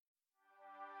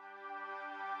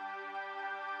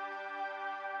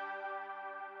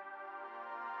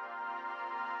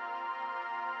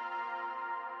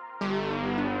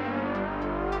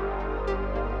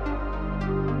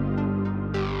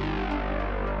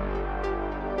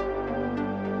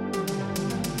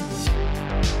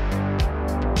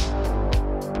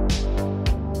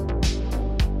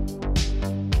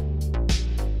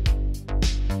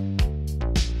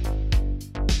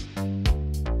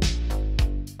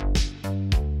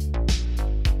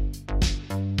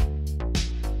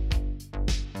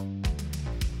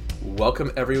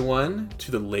Welcome everyone to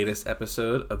the latest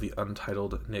episode of the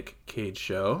Untitled Nick Cage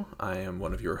Show. I am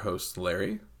one of your hosts,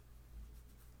 Larry.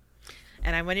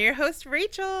 And I'm one of your hosts,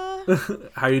 Rachel.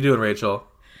 How are you doing, Rachel?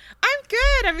 I'm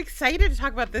good. I'm excited to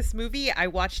talk about this movie. I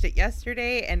watched it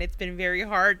yesterday, and it's been very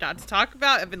hard not to talk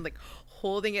about. I've been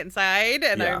holding it inside,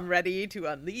 and I'm ready to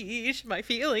unleash my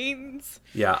feelings.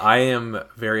 Yeah, I am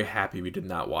very happy we did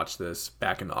not watch this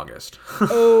back in August.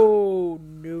 Oh,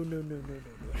 no.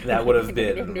 That would have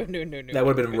been that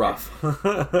would have been rough.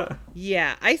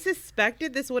 Yeah, I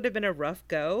suspected this would have been a rough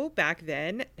go back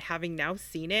then, having now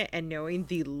seen it and knowing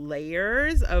the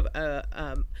layers of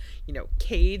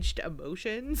caged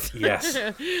emotions.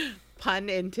 Yes. Pun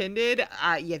intended.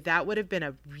 Yeah, that would have been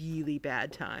a really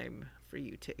bad time for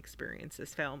you to experience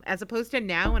this film, as opposed to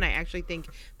now, when I actually think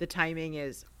the timing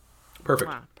is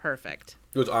perfect. Perfect.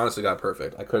 It was honestly got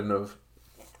perfect. I couldn't have.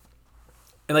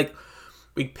 And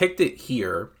we picked it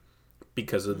here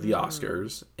because of the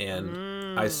Oscars,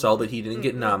 and I saw that he didn't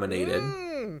get nominated.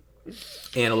 And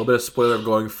a little bit of spoiler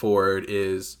going forward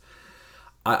is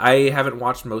I haven't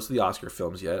watched most of the Oscar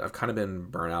films yet. I've kind of been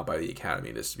burnt out by the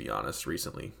Academy, just to be honest,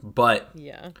 recently. But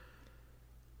yeah,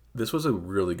 this was a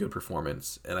really good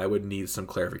performance, and I would need some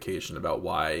clarification about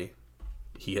why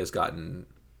he has gotten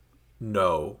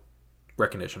no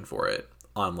recognition for it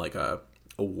on a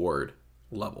award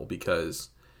level, because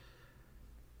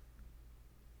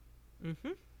I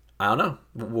don't know.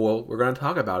 Well, we're going to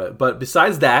talk about it. But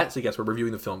besides that, so yes, we're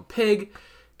reviewing the film Pig.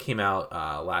 Came out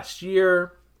last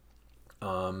year.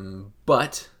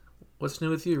 But what's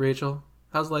new with you, Rachel?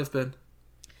 How's life been?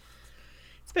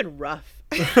 It's been rough.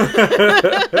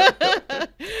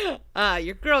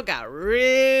 Your girl got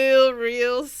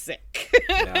real sick.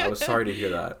 Yeah, I was sorry to hear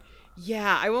that.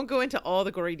 Yeah, I won't go into all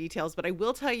the gory details, but I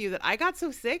will tell you that I got so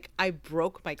sick, I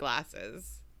broke my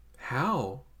glasses.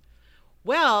 How?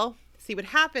 Well, see, what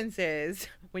happens is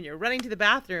when you're running to the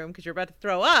bathroom because you're about to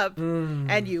throw up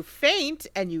and you faint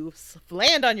and you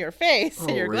land on your face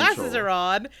and your glasses are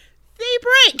on, they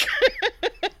break.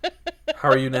 How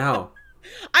are you now?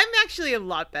 I'm actually a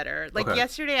lot better. Okay.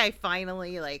 Yesterday, I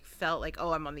finally felt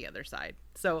oh, I'm on the other side.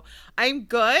 So I'm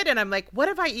good. And I'm what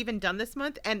have I even done this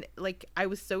month? And I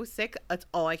was so sick. That's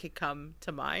all I could come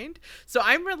to mind. So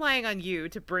I'm relying on you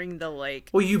to bring the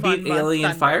Well, you beat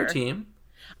Alien Fireteam.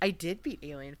 I did beat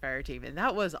Alien Fireteam, and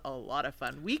that was a lot of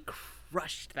fun. We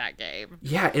crushed that game.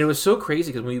 Yeah, and it was so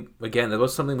crazy because that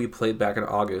was something we played back in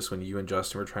August when you and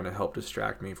Justin were trying to help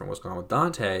distract me from what's going on with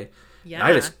Dante. Yeah,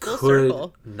 I just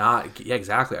could not. Yeah,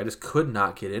 exactly. I just could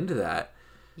not get into that.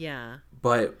 Yeah.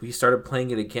 But we started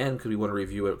playing it again because we want to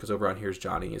review it, because over on Here's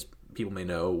Johnny, as people may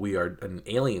know, we are an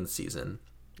Alien season.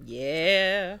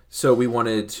 Yeah. So we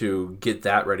wanted to get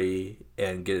that ready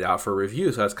and get it out for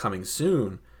review, so that's coming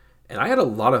soon. And I had a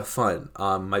lot of fun.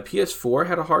 My PS4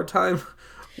 had a hard time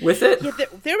with it. Yeah,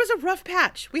 there was a rough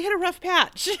patch. We had a rough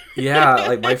patch.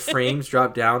 Yeah, my frames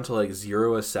dropped down to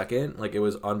 0 a second. It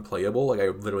was unplayable. I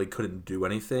literally couldn't do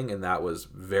anything, and that was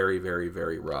very, very,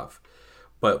 very rough.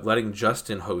 But letting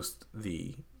Justin host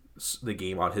the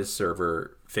game on his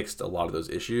server fixed a lot of those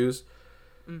issues.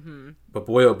 Mm-hmm. But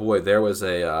boy, oh boy, there was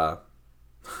a...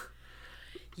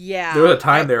 Yeah. There was a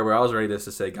time there where I was ready just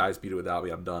to say, guys, beat it without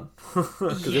me, I'm done.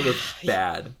 Because it was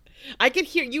bad. I could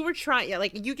hear you were trying. Yeah,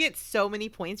 you get so many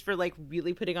points for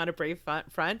really putting on a brave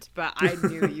front, but I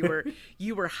knew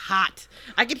you were hot.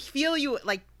 I could feel you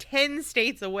 10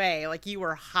 states away, you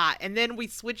were hot. And then we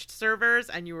switched servers,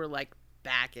 and you were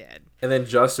back in. And then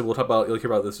Justin, you'll hear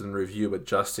about this in review, but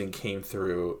Justin came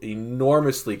through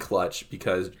enormously clutch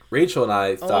because Rachel and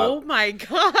I thought, oh my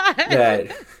god,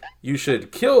 that you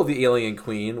should kill the alien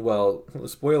queen. Well,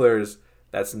 spoilers,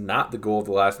 that's not the goal of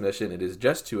the last mission. It is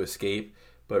just to escape.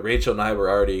 But Rachel and I were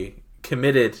already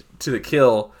committed to the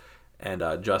kill, and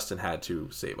Justin had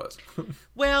to save us.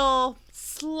 Well,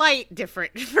 slight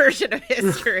different version of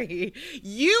history.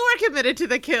 You were committed to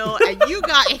the kill, and you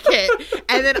got hit.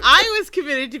 And then I was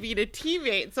committed to being a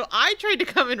teammate, so I tried to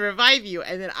come and revive you,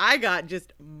 and then I got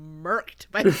just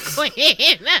murked by the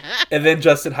queen. And then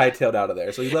Justin hightailed out of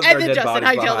there. So he left our dead bodies behind. And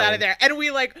then Justin hightailed out of there. And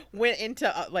we, went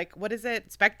into, what is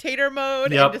it? Spectator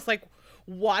mode? Yep. And just,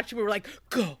 watch. We were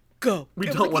go. Go. We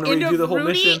don't want to redo the whole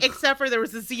mission. Except for there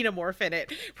was a xenomorph in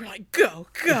it. We're go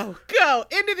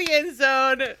into the end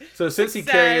zone. So since he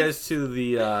carried us to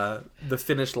the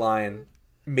finish line,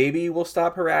 maybe we'll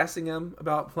stop harassing him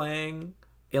about playing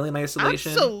Alien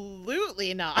Isolation?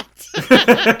 Absolutely not.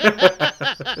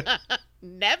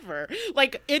 Never.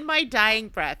 In my dying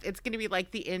breath, it's going to be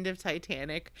the end of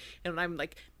Titanic, and I'm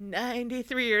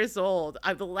 93 years old.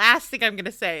 The last thing I'm going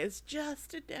to say is,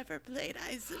 Justin never played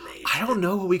Isolation. I don't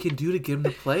know what we can do to get him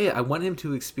to play it. I want him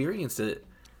to experience it.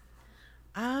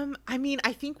 I mean,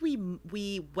 I think we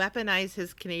weaponize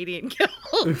his Canadian guilt.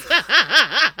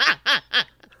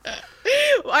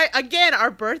 Again,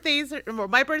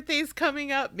 my birthday's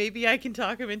coming up. Maybe I can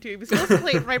talk him into it. He was supposed to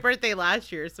play it for my birthday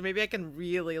last year, so maybe I can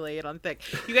really lay it on thick.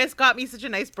 You guys got me such a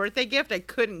nice birthday gift. I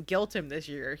couldn't guilt him this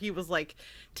year. He was like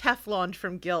Teflon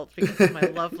from guilt because of my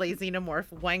lovely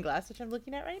xenomorph wine glass, which I'm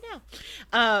looking at right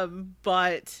now.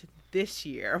 But this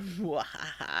year,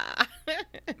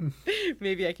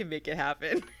 maybe I can make it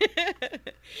happen.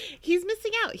 He's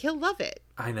missing out. He'll love it.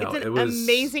 I know. It's an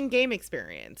amazing game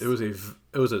experience. It was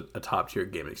a top tier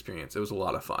game experience. It was a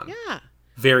lot of fun. Yeah.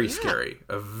 Very scary.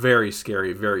 A very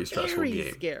scary, very stressful game.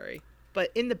 Very scary,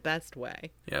 but in the best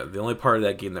way. Yeah, the only part of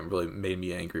that game that really made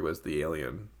me angry was the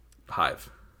alien hive.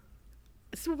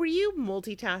 So were you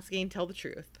multitasking? Tell the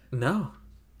truth. No.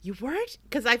 You weren't?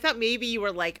 Because I thought maybe you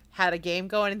were like had a game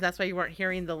going, and that's why you weren't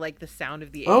hearing the sound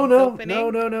of the eggs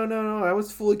opening. No. I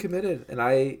was fully committed, and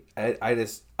I'm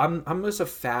just a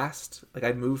fast. Like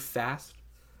I move fast,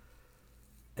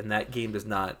 and that game does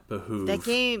not behoove.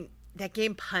 That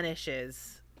game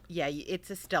punishes. Yeah, it's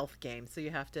a stealth game, so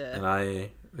you have to. And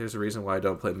there's a reason why I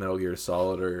don't play Metal Gear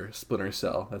Solid or Splinter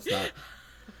Cell. That's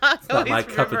not my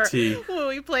cup of tea. When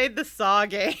we played the Saw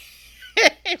game.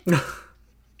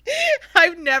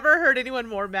 I've never heard anyone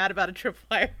more mad about a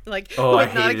tripwire who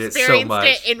had not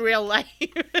experienced it in real life.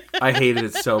 I hated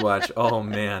it so much. Oh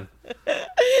man,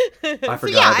 I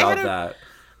forgot about that.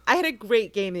 I had a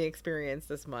great gaming experience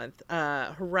this month.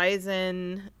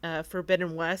 Horizon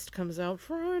Forbidden West comes out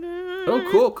Friday.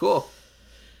 Oh, cool.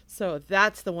 So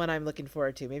that's the one I'm looking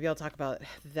forward to. Maybe I'll talk about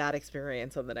that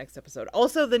experience on the next episode.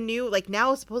 Also, the new,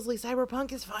 now supposedly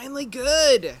Cyberpunk is finally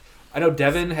good. I know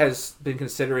Devin has been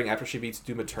considering, after she beats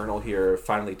Doom Eternal here,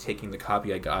 finally taking the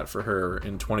copy I got for her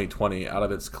in 2020 out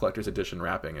of its collector's edition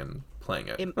wrapping and playing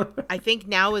it. I think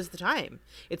now is the time.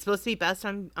 It's supposed to be best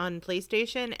on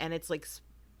PlayStation, and it's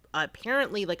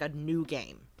apparently a new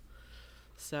game.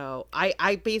 So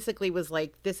I basically was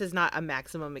like, this is not a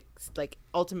maximum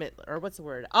ultimate, or what's the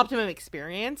word, optimum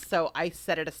experience. So I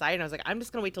set it aside and I was like, I'm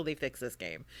just gonna wait till they fix this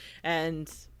game.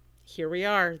 And here we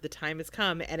are. The time has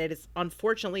come, and it is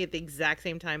unfortunately at the exact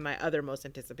same time my other most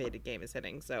anticipated game is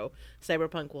hitting. So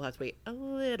Cyberpunk will have to wait a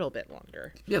little bit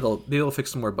longer. Yeah, they'll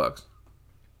fix some more bugs.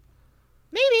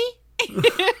 Maybe.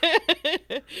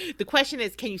 The question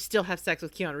is, can you still have sex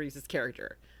with Keanu Reeves'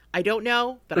 character? I don't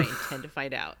know, but I intend to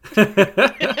find out.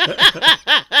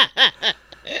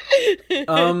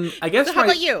 I guess. So how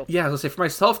about you? Yeah, I was gonna say for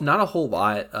myself, not a whole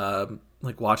lot.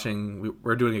 Watching,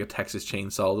 we're doing a Texas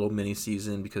Chainsaw little mini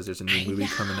season because there's a new movie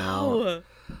coming out.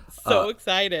 So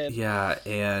excited. Yeah,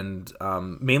 and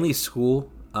mainly school.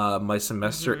 My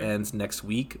semester ends next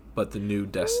week, but the new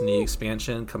Destiny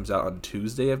expansion comes out on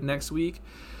Tuesday of next week.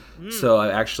 So I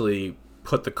actually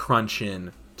put the crunch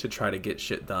in to try to get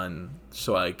shit done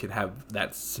so I can have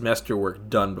that semester work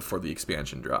done before the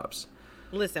expansion drops.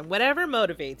 Listen, whatever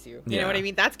motivates you. You know what I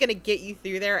mean? That's going to get you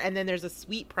through there, and then there's a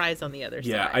sweet prize on the other side.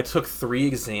 Yeah, I took 3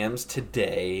 exams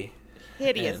today.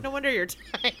 Hideous. No wonder you're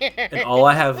tired. And all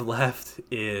I have left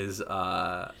is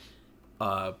a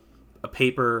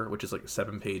paper, which is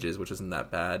 7 pages, which isn't that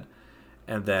bad,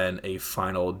 and then a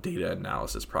final data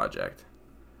analysis project.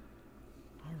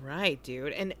 All right,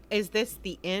 dude. And is this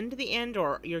the end,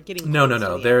 or you're getting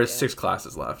No. There's 6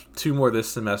 classes left. 2 more this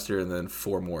semester and then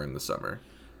 4 more in the summer.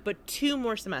 But 2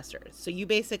 more semesters. So you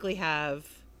basically have,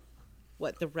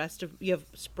 the rest of, you have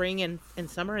spring and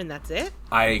summer, and that's it?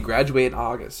 I graduate in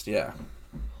August, yeah.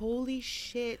 Holy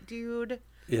shit, dude.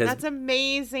 That's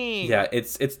amazing. Yeah,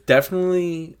 it's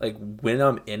definitely, when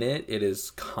I'm in it, it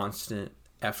is constant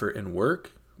effort and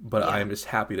work, but I'm just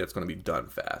happy that it's going to be done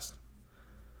fast.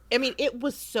 I mean, it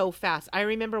was so fast. I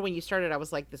remember when you started, I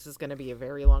was like, this is going to be a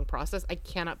very long process. I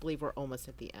cannot believe we're almost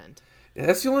at the end. Yeah,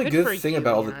 that's the only good thing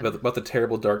about the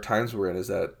terrible dark times we're in, is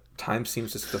that time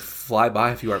seems just to fly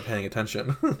by if you aren't paying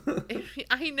attention.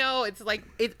 I know. It's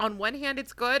on one hand,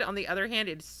 it's good. On the other hand,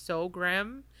 it's so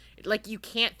grim. You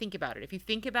can't think about it. If you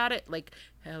think about it,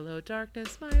 hello,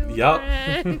 darkness, my old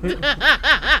friend.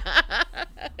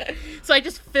 So I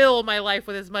just fill my life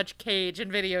with as much Cage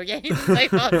and video games as I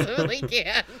possibly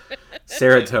can.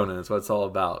 Serotonin is what it's all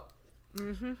about.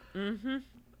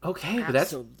 Okay, but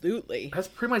that's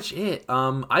pretty much it.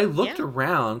 I looked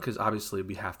around because obviously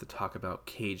we have to talk about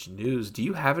Cage news. Do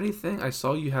you have anything? I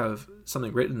saw you have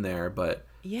something written there, but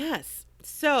yes.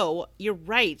 So you're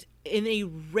right. In a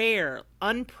rare,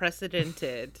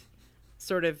 unprecedented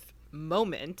sort of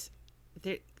moment,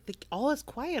 all is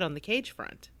quiet on the Cage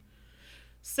front.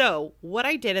 So what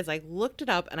I did is I looked it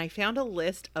up and I found a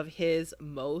list of his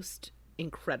most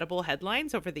incredible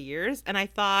headlines over the years, and I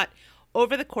thought,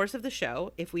 Over the course of the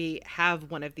show, if we have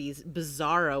one of these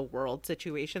bizarro world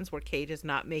situations where Cage is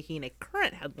not making a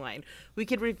current headline, we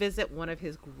could revisit one of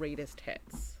his greatest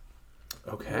hits.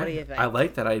 Okay. What do you think? I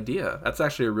like that idea. That's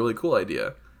actually a really cool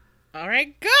idea. All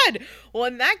right, good. Well,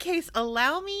 in that case,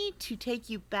 allow me to take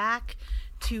you back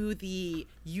to the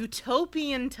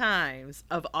utopian times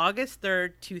of August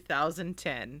 3rd,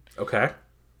 2010. Okay.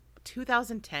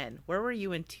 2010. Where were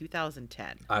you in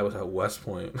 2010? I was at West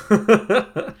Point.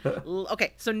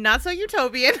 Okay, so not so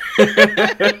utopian.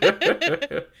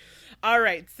 All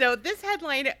right, so this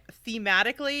headline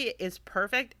thematically is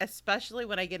perfect, especially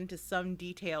when I get into some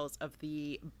details of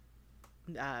the,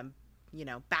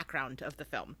 background of the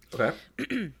film. Okay.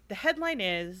 The headline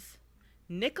is,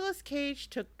 Nicolas Cage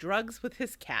took drugs with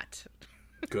his cat.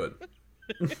 Good.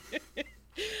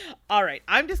 All right,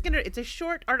 it's a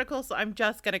short article, so I'm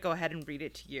just going to go ahead and read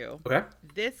it to you. Okay.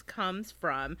 This comes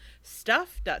from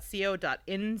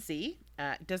stuff.co.nz.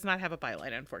 Does not have a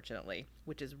byline, unfortunately,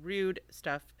 which is rude.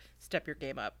 Stuff, step your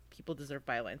game up. People deserve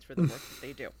bylines for the work that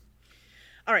they do.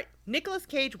 All right, Nicolas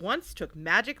Cage once took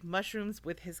magic mushrooms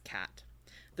with his cat.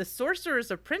 The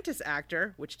Sorcerer's Apprentice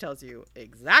actor, which tells you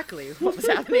exactly what was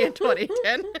happening in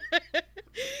 2010,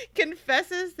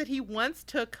 confesses that he once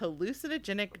took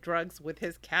hallucinogenic drugs with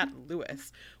his cat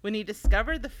Louis when he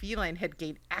discovered the feline had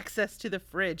gained access to the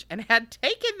fridge and had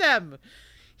taken them.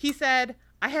 He said,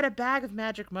 I had a bag of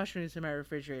magic mushrooms in my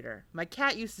refrigerator. My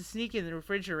cat used to sneak in the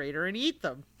refrigerator and eat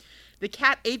them. The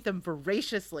cat ate them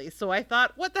voraciously, so I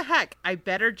thought, what the heck? I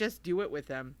better just do it with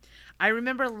him. I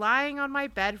remember lying on my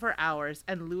bed for hours,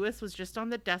 and Louis was just on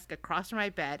the desk across from my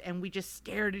bed, and we just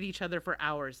stared at each other for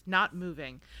hours, not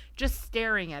moving, just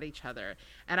staring at each other.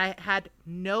 And I had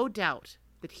no doubt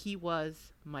that he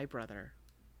was my brother.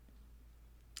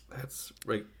 That's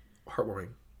like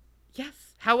heartwarming.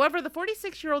 Yes. However, the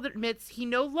 46-year-old admits he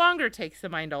no longer takes the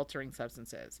mind-altering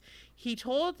substances. He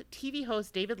told TV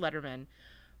host David Letterman,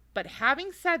 but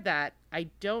having said that, I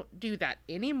don't do that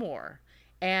anymore.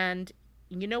 And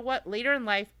you know what? Later in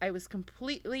life, I was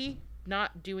completely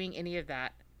not doing any of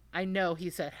that. I know he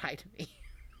said hi to me.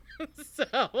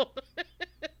 So,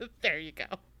 there you go.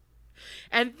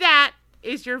 And that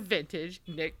is your vintage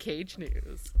Nick Cage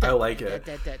news. I like it.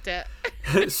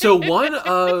 So one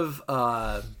of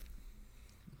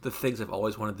the things I've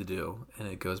always wanted to do, and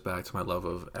it goes back to my love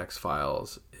of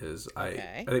X-Files, is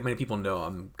I think many people know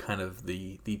I'm kind of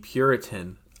the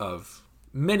Puritan of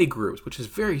many groups, which is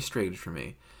very strange for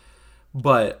me.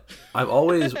 But I've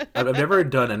never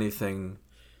done anything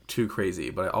too crazy,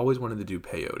 but I always wanted to do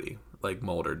peyote, like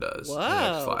Mulder does in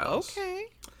X-Files.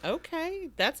 Okay,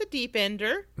 that's a deep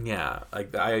ender. Yeah,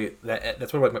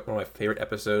 that's one of my favorite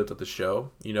episodes of the show.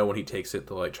 You know, when he takes it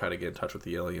to like try to get in touch with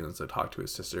the aliens, to talk to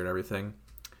his sister and everything.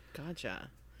 Gotcha.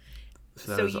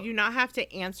 So you do not have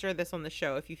to answer this on the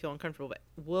show if you feel uncomfortable, but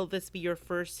will this be your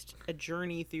first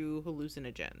journey through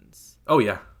hallucinogens? Oh,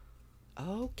 yeah.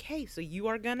 Okay, so you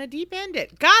are going to deep end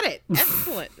it. Got it.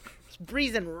 Excellent.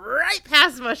 Breezing right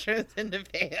past mushrooms into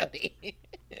peyote.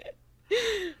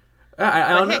 I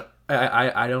don't know.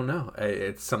 I don't know.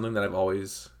 It's something that I've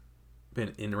always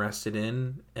been interested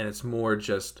in, and it's more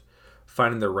just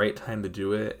finding the right time to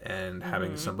do it and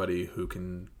having somebody who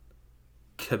can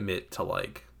commit to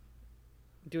like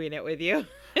doing it with you.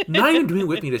 Not even doing it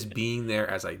with me, just being there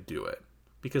as I do it.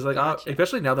 Because like, Gotcha.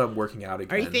 Especially now that I'm working out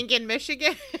again. Are you thinking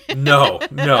Michigan? No.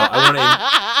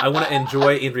 I want to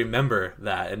enjoy and remember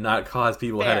that and not cause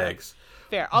people headaches.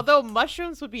 Fair. Although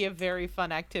mushrooms would be a very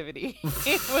fun activity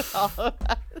with all of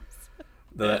us.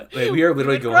 We are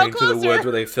literally going to the woods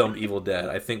where they filmed Evil Dead.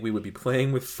 I think we would be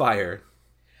playing with fire.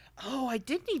 Oh, I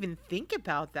didn't even think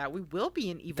about that. We will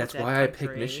be in Evil Dead. That's why I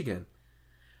picked Michigan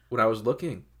when I was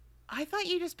looking. I thought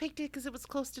you just picked it because it was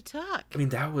close to Tuck. I mean,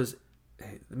 that was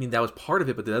part of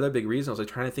it, but the other big reason I was like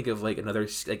trying to think of like another,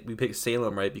 like we picked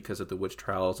Salem, right, because of the witch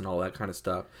trials and all that kind of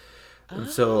stuff. And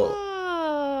so,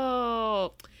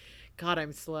 God,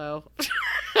 I'm slow.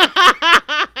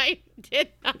 I did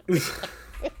not.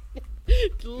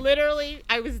 Literally,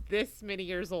 I was this many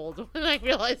years old when I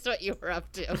realized what you were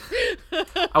up to.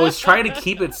 I was trying to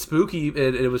keep it spooky.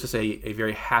 It was just a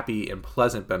very happy and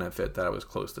pleasant benefit that I was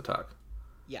close to Tuck.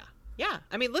 Yeah.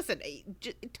 I mean, listen,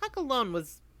 Tuck alone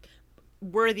was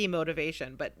worthy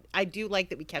motivation, but I do like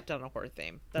that we kept on a horror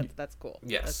theme. That's cool.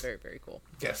 Yes. That's very, very cool.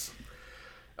 Yes.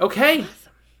 Okay.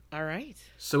 Awesome. All right.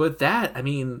 So with that, I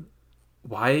mean,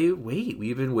 why wait?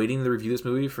 We've been waiting to review this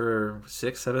movie for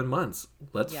 6-7 months.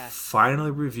 Let's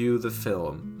finally review the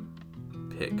film.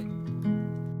 Pick.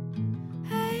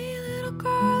 Hey, little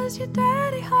girl, is your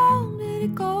daddy home? Did he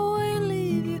go and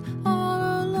leave you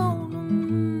all alone?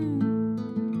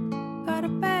 Got a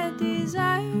bad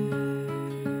desire.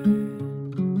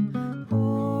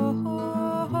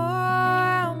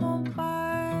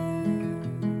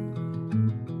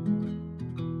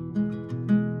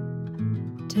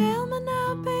 Tell me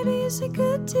now, baby, is it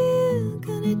good to you?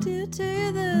 Can it do to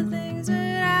you the things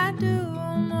that I do?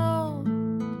 Oh no,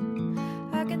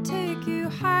 I can take you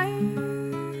higher.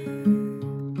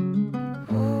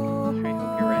 All right,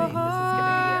 hope you're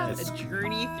ready. This is going to be a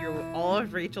journey through all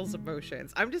of Rachel's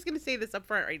emotions. I'm just going to say this up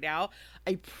front right now.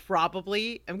 I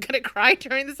probably am going to cry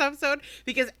during this episode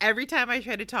because every time I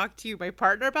try to talk to my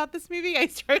partner about this movie, I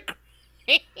start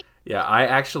crying. Yeah, I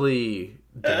actually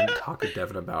didn't talk to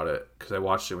Devin about it because I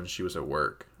watched it when she was at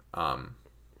work.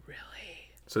 Really?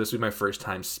 So this will be my first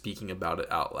time speaking about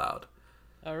it out loud.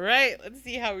 All right, let's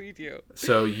see how we do.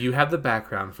 So you have the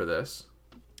background for this.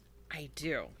 I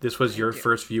do. This was your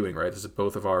first viewing, right? This is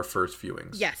both of our first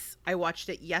viewings. Yes, I watched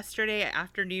it yesterday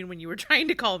afternoon when you were trying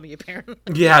to call me, apparently.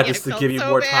 Yeah, just to give you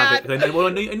more bad. time.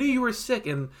 I knew you were sick,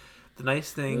 and the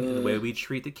nice thing in the way we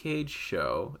treat the Cage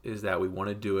show is that we want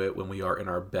to do it when we are in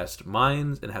our best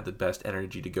minds and have the best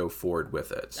energy to go forward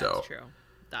with it. That's true.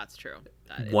 That's true.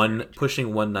 That is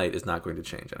pushing one night is not going to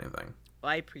change anything.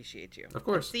 Well, I appreciate you. Of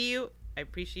course. I see you. I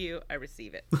appreciate you. I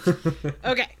receive it.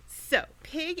 Okay, so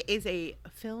Pig is a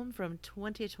film from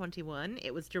 2021.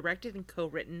 It was directed and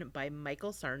co-written by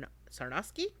Michael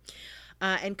Sarnowski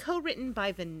and co-written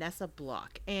by Vanessa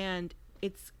Block. And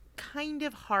it's kind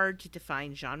of hard to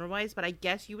define genre-wise, but I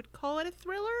guess you would call it a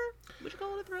thriller? Would you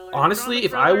call it a thriller? Honestly,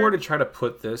 if I were to try to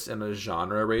put this in a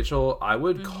genre, Rachel, I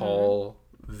would call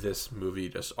this movie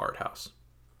just art house.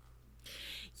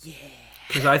 Yeah.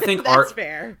 Because I think That's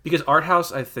fair. Because art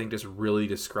house, I think, just really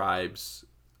describes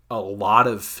a lot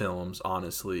of films,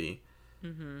 honestly,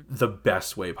 the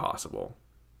best way possible.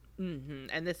 Mm-hmm.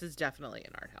 And this is definitely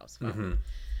an art house film.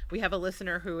 We have a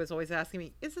listener who is always asking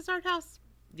me, is this art house?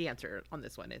 The answer on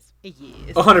this one is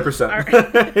yes. 100%.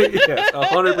 Yes,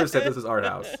 100% this is art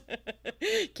house.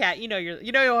 Kat, you know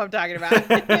what I'm talking about.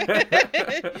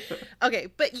 Okay,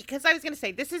 but because I was going to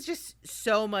say, this is just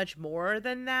so much more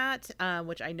than that,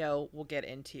 which I know we'll get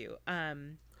into.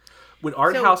 When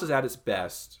art house is at its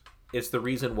best, it's the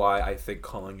reason why I think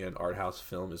calling it an art house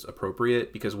film is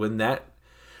appropriate, because when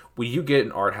you get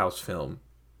an art house film,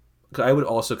 I would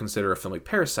also consider a film like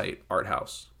Parasite art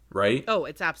house. Right? Oh,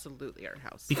 it's absolutely art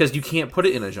house. Because you can't put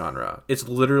it in a genre. It's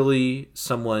literally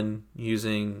someone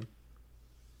using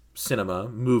cinema,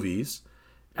 movies,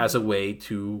 as a way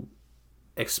to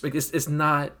expect. It's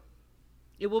not.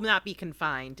 It will not be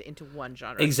confined into one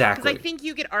genre. Exactly. Because I think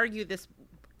you could argue this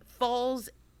falls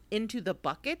into the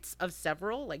buckets of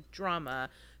several, like drama,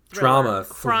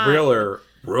 thriller,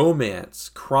 romance,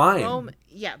 crime.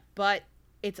 Yeah, but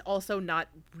it's also not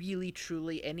really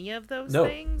truly any of those no,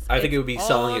 things. I think it would be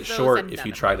selling it short if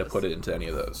you try to put it into any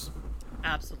of those.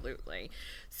 Absolutely.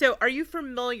 So, are you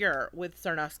familiar with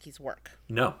Sarnowski's work?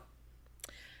 No.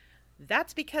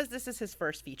 That's because this is his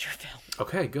first feature film.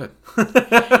 Okay, good.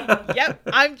 Yep.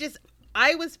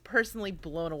 I was personally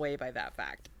blown away by that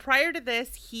fact. Prior to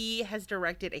this, he has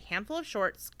directed a handful of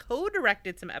shorts,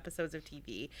 co-directed some episodes of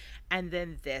TV, and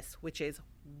then this, which is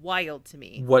wild to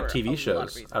me. What TV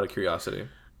shows, out of curiosity?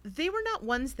 They were not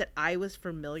ones that I was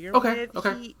familiar with.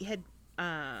 Okay. He had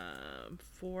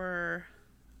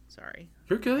sorry.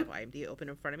 You're good. I have IMDb open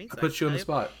in front of me. I put you on the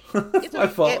spot. It's my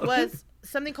fault. It was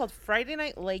something called Friday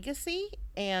Night Legacy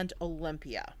and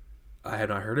Olympia. I had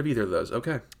not heard of either of those.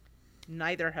 Okay.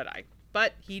 Neither had I.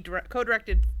 But he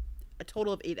co-directed a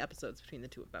total of 8 episodes between the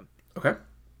two of them. Okay.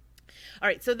 All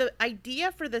right, so the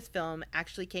idea for this film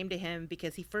actually came to him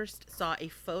because he first saw a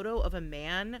photo of a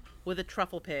man with a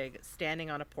truffle pig standing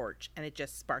on a porch, and it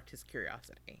just sparked his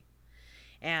curiosity.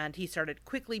 And he started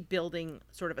quickly building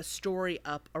sort of a story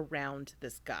up around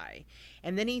this guy.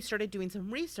 And then he started doing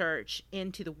some research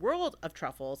into the world of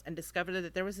truffles and discovered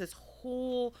that there was this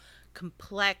whole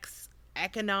complex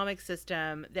economic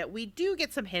system that we do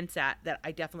get some hints at that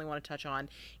I definitely want to touch on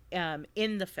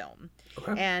in the film.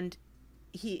 Okay. And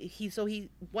he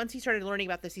once he started learning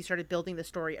about this, he started building the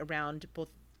story around both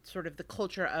sort of the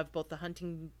culture of both the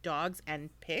hunting dogs and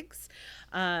pigs,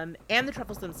 and the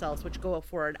truffles themselves, which go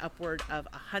for an upward of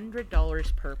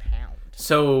 $100 per pound.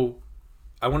 So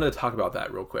I wanted to talk about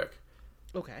that real quick.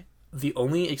 Okay. The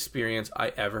only experience I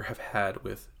ever have had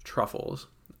with truffles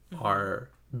are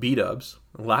B-dubs.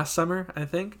 Last summer, I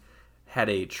think, had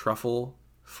a truffle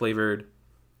flavored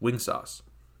wing sauce.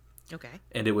 Okay.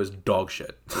 And it was dog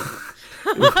shit.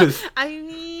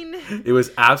 It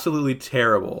was absolutely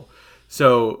terrible.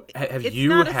 So have it's you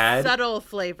not had a subtle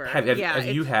flavor? Have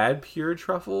you had pure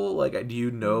truffle? Like, do you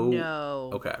know? No.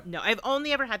 Okay. No, I've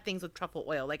only ever had things with truffle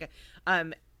oil. Like,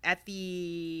 at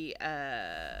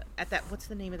that, what's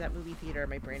the name of that movie theater?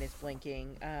 My brain is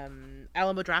blanking.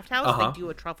 Alamo Draft House. They do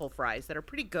a truffle fries that are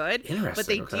pretty good. Interesting.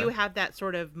 But they do have that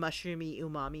sort of mushroomy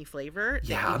umami flavor.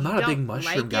 Yeah, I'm not a big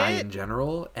mushroom guy in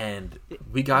general, and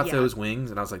we got those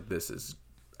wings, and I was like, this is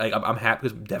like, I'm happy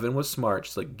because Devin was smart.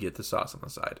 She's like, get the sauce on the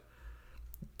side.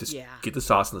 Just get the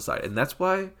sauce on the side, and that's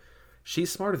why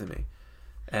she's smarter than me.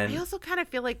 And I also kind of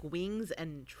feel like wings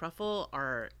and truffle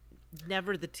are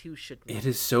never the two should meet. It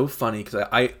is so funny because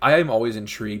I am always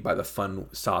intrigued by the fun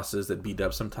sauces that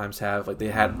B-dubs sometimes have. Like they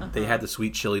had the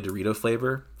sweet chili Dorito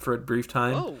flavor for a brief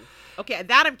time. Oh, okay,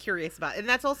 that I'm curious about, and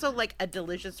that's also like a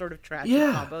delicious sort of trashy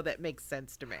combo that makes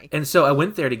sense to me. And so I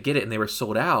went there to get it, and they were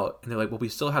sold out. And they're like, "Well, we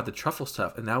still have the truffle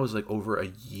stuff," and that was like over a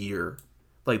year.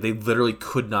 Like they literally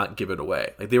could not give it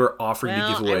away. Like they were offering to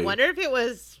give away. I wonder if it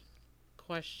was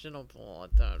questionable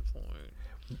at that point.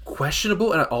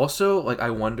 Questionable, and also like I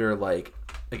wonder like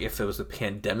if it was the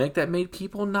pandemic that made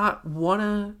people not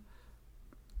wanna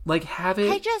like have it.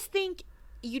 I just think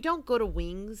you don't go to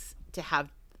Wings to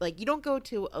have, like, you don't go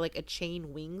to like a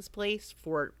chain wings place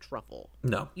for truffle.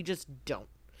 No, you just don't.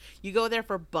 You go there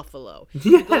for buffalo. Yes.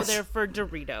 You go there for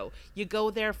Dorito. You go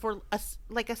there for a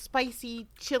spicy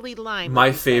chili lime.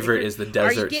 My favorite is the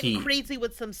desert heat. Are you getting crazy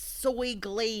with some soy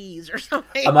glaze or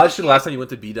something? I'm not sure the last time you went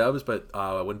to B-dubs, but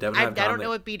when Devin and I don't know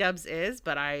what B-dubs is,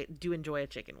 but I do enjoy a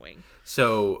chicken wing.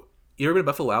 So, you ever been to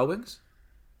Buffalo Wild Wings?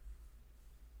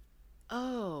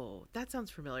 Oh, that sounds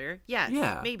familiar.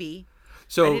 Yes, maybe.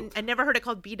 So I never heard it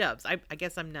called B-dubs. I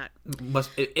guess I'm not.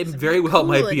 It very well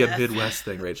might be a Midwest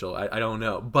thing, Rachel. I don't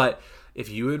know. But if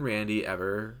you and Randy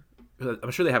ever,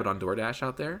 I'm sure they have it on DoorDash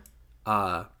out there.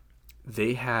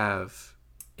 They have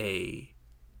a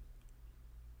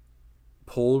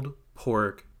pulled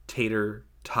pork tater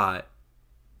tot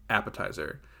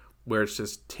appetizer where it's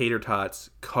just tater tots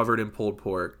covered in pulled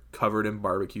pork, covered in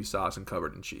barbecue sauce, and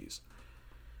covered in cheese.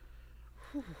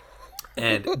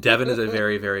 And Devin is a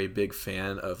very, very big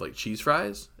fan of like cheese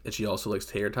fries, and she also likes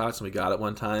tater tots. And we got it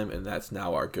one time, and that's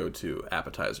now our go-to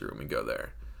appetizer when we go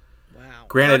there. Wow.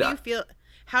 Granted,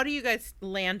 how do you guys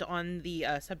land on the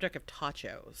subject of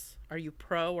tachos? Are you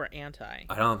pro or anti?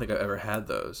 I don't think I've ever had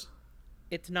those.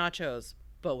 It's nachos,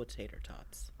 but with tater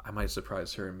tots. I might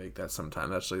surprise her and make that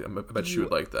sometime. Actually, I bet she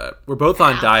would like that. We're both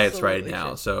on diets right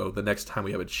now, so the next time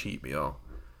we have a cheat meal.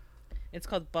 It's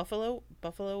called Buffalo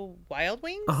Wild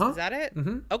Wings. Uh-huh. Is that it?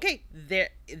 Mm-hmm. Okay, there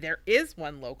is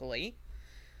one locally.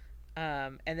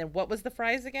 And then what was the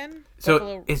fries again?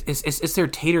 So it's their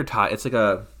tater tot. It's like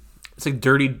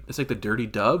the dirty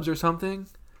dubs or something.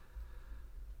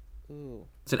 Ooh,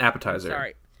 it's an appetizer.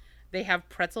 Sorry, they have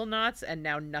pretzel knots, and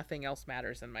now nothing else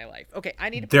matters in my life. Okay, I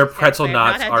need to. Their pretzel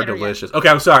knots are delicious. Okay,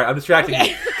 I'm sorry, I'm distracting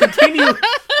you. Continue.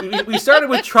 We started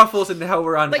with truffles, and now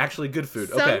we're on actually good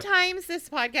food. Okay. Sometimes this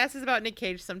podcast is about Nick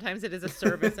Cage. Sometimes it is a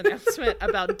service announcement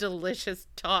about delicious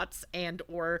tots and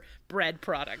or bread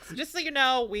products. Just so you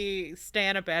know, we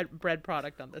stand a bread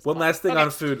product on this. One last thing on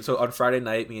food. So on Friday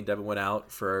night, me and Devin went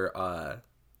out for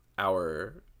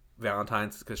our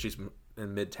Valentine's because she's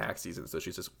in mid-tax season, so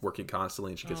she's just working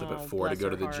constantly, and she gets up at 4 to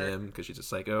go to the gym because she's a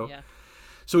psycho. Yeah.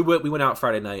 So we went out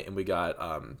Friday night, and we got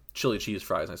chili cheese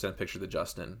fries, and I sent a picture to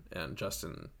Justin, and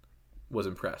Justin was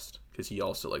impressed because he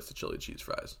also likes the chili cheese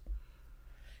fries.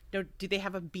 No, do they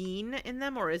have a bean in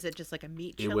them, or is it just like a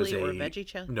meat chili or a veggie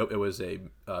chili? No, it was a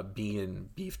bean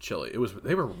and beef chili.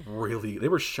 They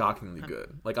were shockingly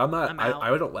good. Like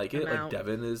I don't like it. Like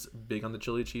Devin is big on the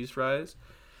chili cheese fries.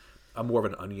 I'm more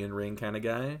of an onion ring kind of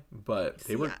guy, but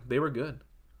they were good.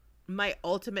 My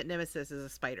ultimate nemesis is a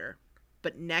spider,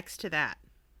 but next to that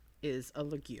is a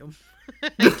legume.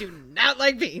 I do not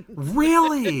like beans.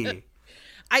 Really?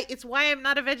 It's why I'm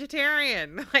not a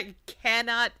vegetarian. I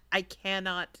cannot,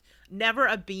 never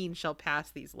a bean shall pass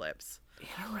these lips.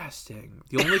 Interesting.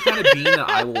 The only kind of bean that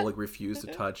I will refuse to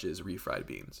touch is refried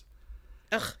beans.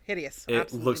 Ugh, hideous. It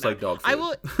Absolutely looks like dog food. I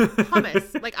will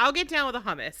hummus. I'll get down with a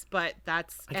hummus, but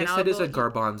that's. I guess that is a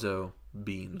garbanzo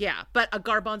bean. Yeah, but a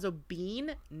garbanzo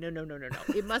bean? No.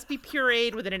 It must be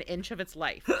pureed within an inch of its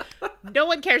life. No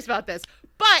one cares about this.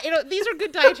 But these are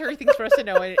good dietary things for us to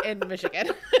know in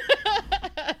Michigan.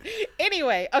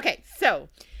 Anyway, okay, so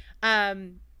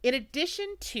in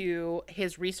addition to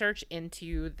his research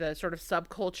into the sort of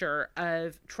subculture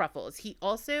of truffles, he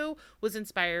also was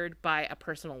inspired by a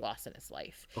personal loss in his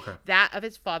life. Okay. That of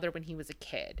his father when he was a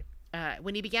kid.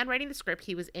 When he began writing the script,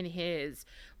 he was in his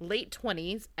late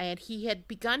 20s, and he had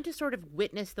begun to sort of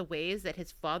witness the ways that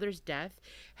his father's death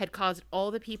had caused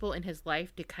all the people in his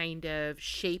life to kind of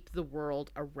shape the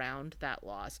world around that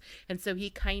loss. And so he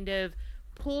kind of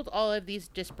pulled all of these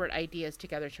disparate ideas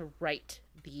together to write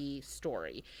the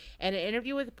story. In an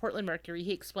interview with Portland Mercury,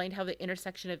 he explained how the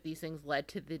intersection of these things led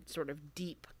to the sort of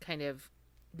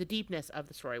the deepness of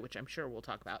the story, which I'm sure we'll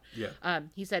talk about. Yeah.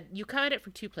 He said, you come at it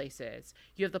from two places.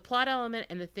 You have the plot element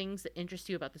and the things that interest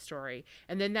you about the story,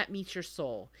 and then that meets your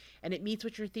soul, and it meets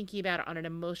what you're thinking about on an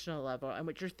emotional level and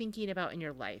what you're thinking about in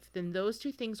your life. Then those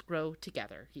two things grow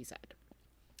together, he said.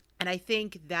 And I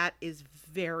think that is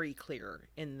very clear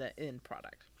in the end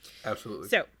product. Absolutely.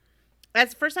 So,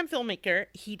 as a first-time filmmaker,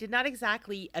 he did not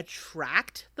exactly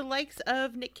attract the likes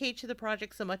of Nick Cage to the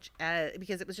project so much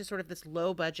because it was just sort of this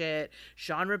low-budget,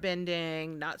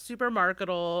 genre-bending, not super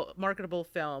marketable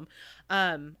film.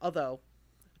 Although,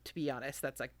 to be honest,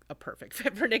 that's like a perfect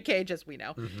fit for Nick Cage, as we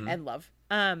know and love.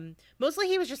 Mostly,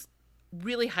 he was just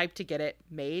really hyped to get it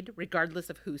made, regardless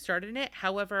of who started in it.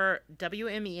 However,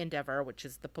 WME Endeavor, which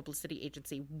is the publicity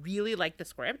agency, really liked the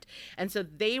script, and so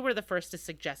they were the first to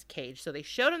suggest Cage. So they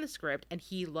showed him the script, and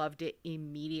he loved it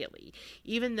immediately.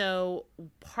 Even though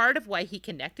part of why he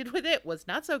connected with it was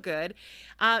not so good,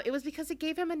 it was because it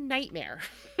gave him a nightmare.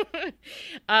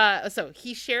 So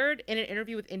he shared in an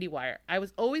interview with IndieWire, "I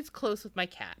was always close with my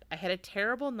cat. I had a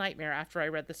terrible nightmare after I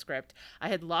read the script. I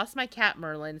had lost my cat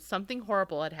Merlin. Something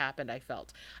horrible had happened, I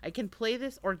felt. I can play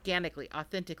this organically,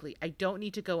 authentically. I don't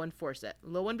need to go and force it.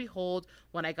 Lo and behold,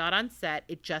 when I got on set,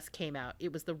 it just came out.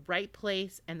 It was the right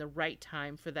place and the right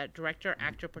time for that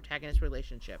director-actor-protagonist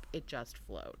relationship. It just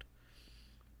flowed."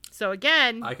 So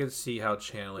again, I could see how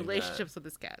channeling relationships with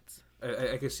his cats.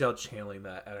 I could see how channeling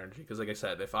that energy, because like I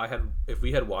said, if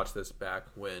we had watched this back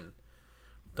when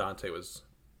Dante was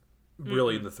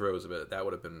really in the throes of it, that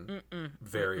would have been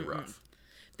very rough.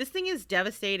 This thing is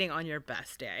devastating on your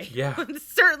best day. Yeah.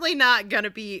 It's certainly not going to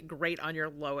be great on your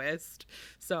lowest.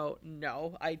 So,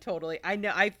 no, I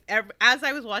know. As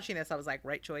I was watching this, I was like,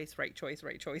 right choice.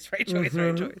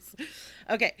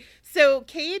 Okay. So,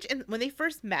 Cage, and when they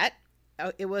first met,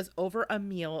 it was over a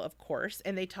meal, of course,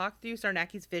 and they talked through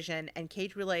Sarnaki's vision, and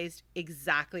Cage realized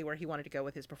exactly where he wanted to go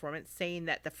with his performance, saying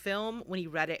that the film, when he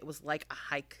read it, it was like a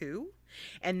haiku,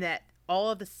 and that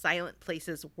all of the silent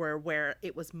places were where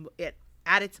it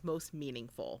at its most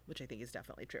meaningful, which I think is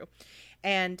definitely true.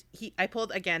 And I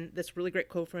pulled, again, this really great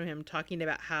quote from him talking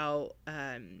about how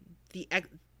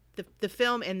the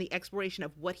film and the exploration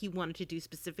of what he wanted to do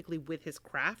specifically with his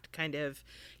craft kind of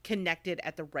connected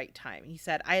at the right time. He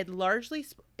said, "I had largely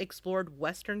explored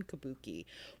Western kabuki,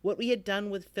 what we had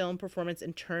done with film performance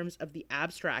in terms of the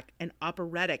abstract and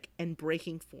operatic and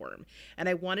breaking form, and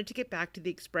I wanted to get back to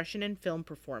the expression in film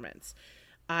performance.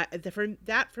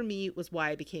 That for me was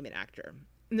why I became an actor."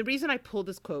 And the reason I pulled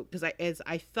this quote is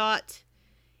I thought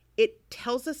it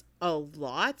tells us a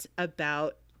lot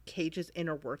about Cage's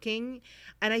inner working,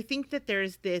 and I think that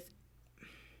there's this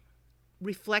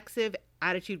reflexive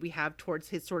attitude we have towards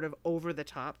his sort of over the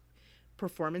top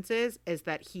performances, is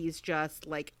that he's just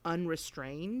like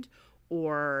unrestrained,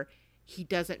 or he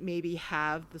doesn't maybe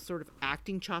have the sort of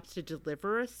acting chops to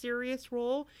deliver a serious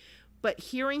role. But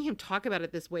hearing him talk about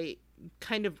it this way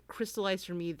kind of crystallized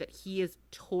for me that he is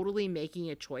totally making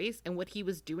a choice, and what he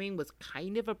was doing was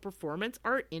kind of a performance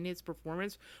art in his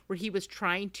performance, where he was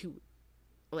trying to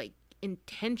like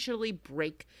intentionally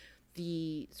break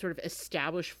the sort of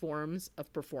established forms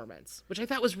of performance, which I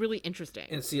thought was really interesting.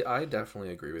 And see, I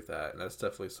definitely agree with that, and that's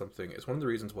definitely something. It's one of the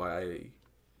reasons why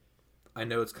I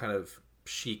know it's kind of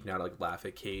chic now to like laugh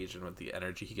at Cage and with the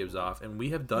energy he gives off. And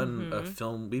we have done a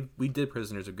film. We did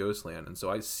Prisoners of Ghostland, and so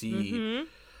I see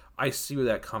where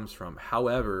that comes from.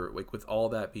 However, like with all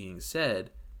that being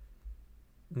said,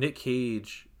 Nick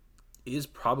Cage is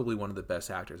probably one of the best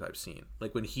actors I've seen.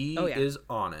 Like when he is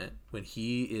on it, when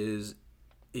he is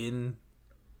in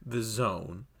the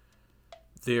zone,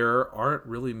 there aren't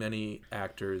really many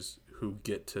actors who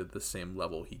get to the same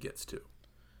level he gets to.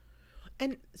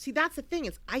 And see, that's the thing,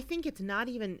 is I think it's not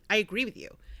even, I agree with you.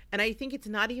 And I think it's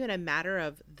not even a matter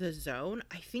of the zone.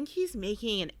 I think he's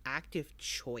making an active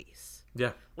choice.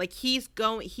 Yeah. Like he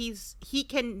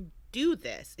can do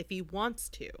this if he wants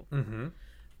to. Mm-hmm.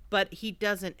 But he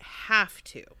doesn't have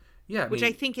to. Yeah. Which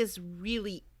I think is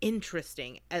really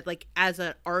interesting as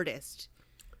an artist.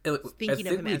 I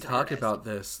think we talked about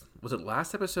this. Was it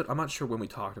last episode? I'm not sure when we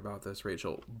talked about this,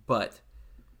 Rachel. But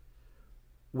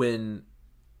when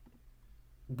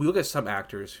we look at some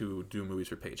actors who do movies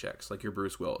for paychecks, like your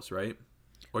Bruce Willis, right?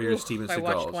 Or your Steven Seagal. I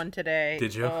watched one today.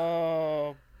 Did you?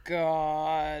 Oh,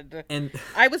 God. And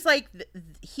I was like,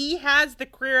 he has the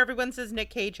career everyone says Nick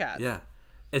Cage has. Yeah.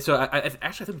 And so I think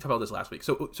we talked about this last week.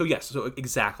 So yes, so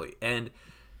exactly. And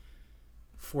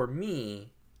for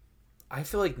me, I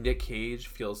feel like Nick Cage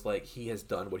feels like he has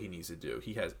done what he needs to do.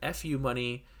 He has FU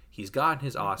money. He's gotten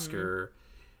his Oscar,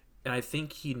 and I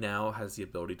think he now has the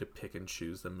ability to pick and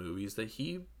choose the movies that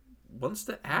he wants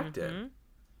to act in.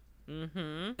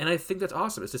 And I think that's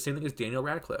awesome. It's the same thing as Daniel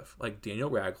Radcliffe. Like, Daniel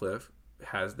Radcliffe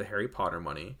has the Harry Potter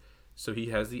money, so he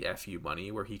has the FU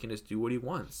money where he can just do what he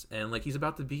wants. And, like, he's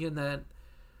about to be in that...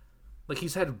 Like,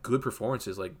 he's had good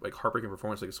performances, like heartbreaking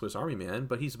performance, like a Swiss Army Man,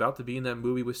 but he's about to be in that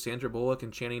movie with Sandra Bullock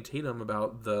and Channing Tatum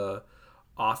about the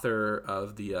author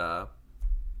of the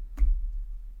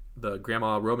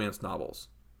grandma romance novels.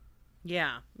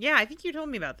 Yeah. Yeah, I think you told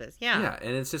me about this. Yeah. Yeah,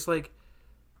 and it's just like...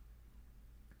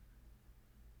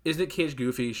 Is Nick Cage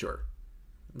goofy? Sure.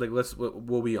 Like,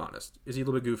 we'll be honest. Is he a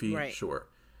little bit goofy? Right. Sure.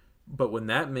 But when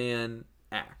that man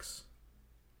acts,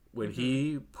 when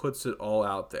he puts it all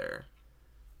out there,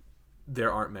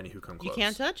 there aren't many who come close. You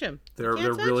can't touch him. There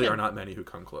really are not many who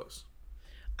come close.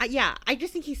 Yeah, I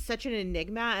just think he's such an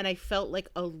enigma, and I felt like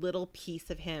a little piece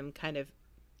of him kind of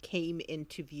came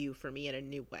into view for me in a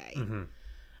new way.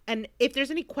 And if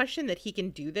there's any question that he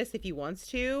can do this if he wants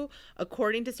to,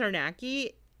 according to Sarnacki,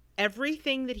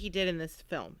 everything that he did in this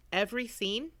film, every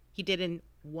scene, he did in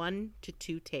 1 to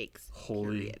 2 takes.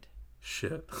 Holy period.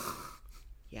 shit.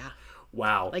 Yeah.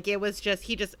 Wow. Like, it was just,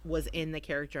 he just was in the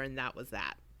character, and that was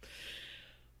that.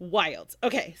 Wild.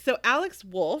 Okay, so Alex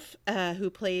Wolff, who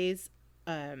plays,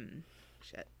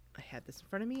 shit, I had this in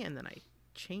front of me, and then I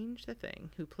changed the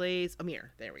thing. Who plays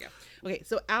Amir? There we go. Okay,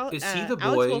 so is he the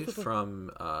boy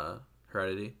from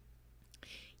Heredity?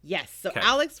 Yes. So okay.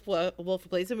 Alex Wolff, who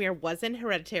plays Amir, was in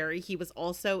Hereditary. He was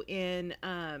also in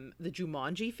the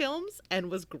Jumanji films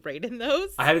and was great in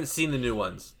those. I haven't seen the new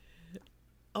ones.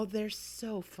 Oh, they're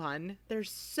so fun. They're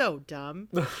so dumb.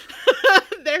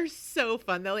 They're so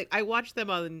fun. They're like, I watched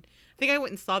them on, I think I went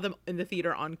and saw them in the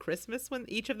theater on Christmas when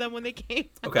they came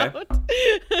out.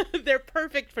 They're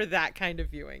perfect for that kind of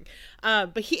viewing.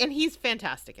 But he's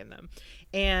fantastic in them.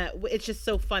 And it's just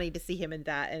so funny to see him in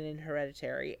that and in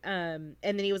Hereditary. And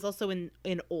then he was also in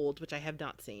Old, which I have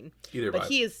not seen. But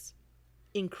he is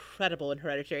incredible in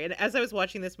Hereditary. And as I was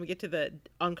watching this, when we get to the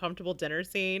uncomfortable dinner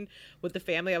scene with the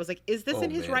family, I was like, is this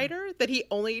in his writer that he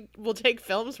only will take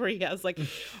films where he has like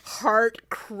heart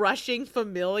crushing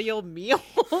familial meals?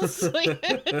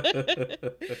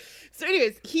 So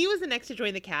anyways, he was the next to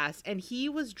join the cast, and he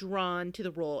was drawn to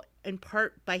the role in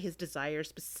part by his desire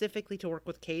specifically to work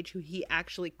with Cage, who he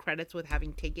actually credits with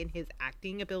having taken his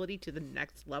acting ability to the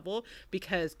next level,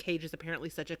 because Cage is apparently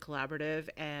such a collaborative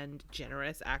and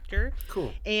generous actor.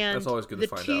 Cool. And that's always good to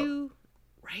find out.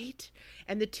 Right?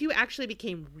 And the two actually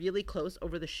became really close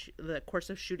over the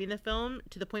course of shooting the film,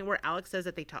 to the point where Alex says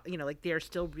that they talk, like they're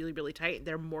still really, really tight.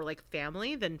 They're more like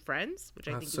family than friends, which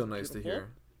I think is so nice to hear.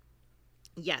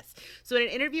 Yes. So in an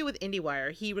interview with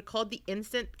IndieWire, he recalled the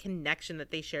instant connection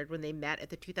that they shared when they met at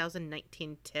the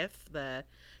 2019 TIFF, the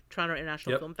Toronto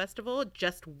International Film Festival,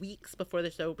 just weeks before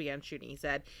the show began shooting. He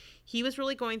said, he was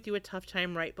really going through a tough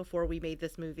time right before we made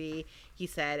this movie. He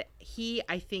said,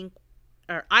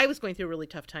 I was going through a really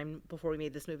tough time before we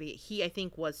made this movie. He, I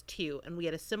think, was too. And we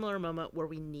had a similar moment where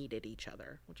we needed each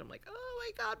other, which I'm like, oh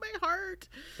my God, my heart.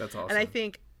 That's awesome. And I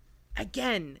think,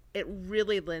 again, it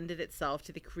really lended itself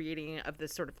to the creating of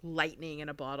this sort of lightning in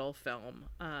a bottle film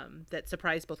that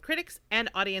surprised both critics and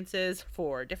audiences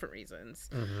for different reasons.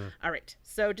 All right.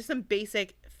 So just some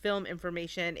basic film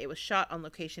information. It was shot on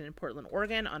location in Portland,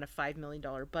 Oregon on a $5 million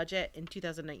budget in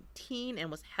 2019 and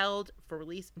was held for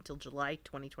release until July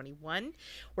 2021,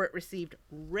 where it received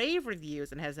rave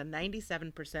reviews and has a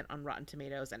 97% on Rotten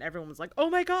Tomatoes. And everyone was like, oh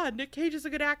my God, Nick Cage is a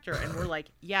good actor. And we're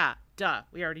like, yeah, duh.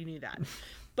 We already knew that.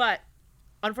 But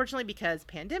unfortunately, because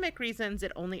pandemic reasons,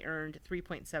 it only earned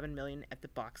 $3.7 million at the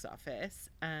box office.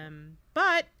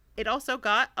 But it also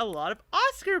got a lot of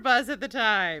Oscar buzz at the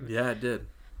time. Yeah, it did.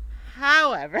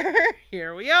 However,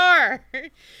 here we are.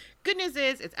 Good news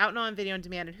is it's out now on video on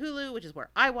demand at Hulu, which is where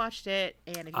I watched it.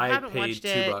 And if you haven't watched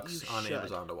it, I paid $2 on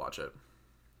Amazon to watch it.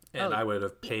 And I would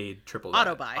have paid triple that.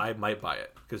 Auto buy. I might buy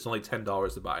it because it's only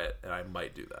 $10 to buy it, and I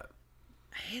might do that.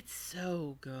 It's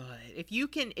so good. If you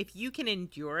can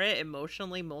endure it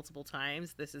emotionally multiple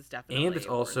times, this is definitely. And it's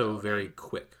also very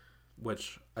quick,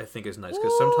 which I think is nice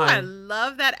because sometimes I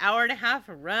love that hour and a half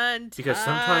run time. Because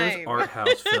sometimes art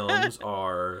house films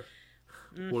are,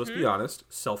 we'll just be honest,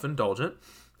 self-indulgent.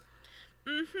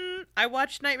 I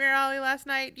watched Nightmare Alley last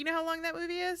night. Do you know how long that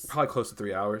movie is? Probably close to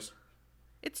 3 hours.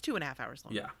 It's 2.5 hours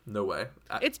long. Yeah, no way.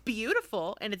 It's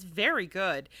beautiful and it's very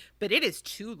good, but it is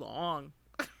too long.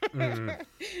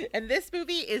 And this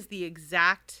movie is the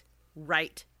exact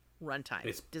right runtime.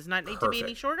 It does not need to be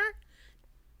any shorter.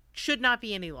 Should not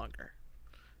be any longer.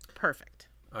 Perfect.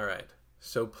 All right.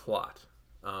 So plot.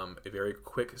 A very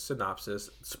quick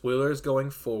synopsis. Spoilers going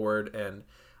forward, and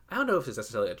I don't know if it's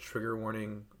necessarily a trigger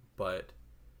warning, but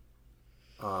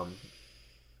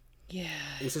Yeah.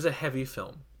 this is a heavy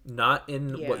film. Not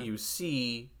in Yeah. what you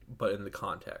see, but in the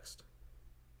context.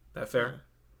 That fair?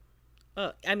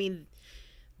 I mean,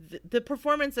 the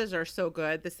performances are so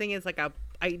good. This thing is like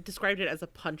I described it as a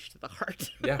punch to the heart.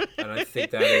 Yeah, and I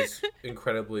think that is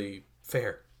incredibly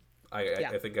fair.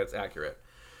 I think that's accurate.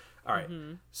 All right,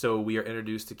 so we are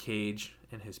introduced to Cage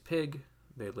and his pig.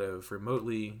 They live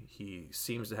remotely. He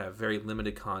seems to have very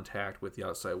limited contact with the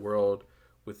outside world,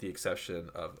 with the exception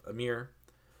of Amir.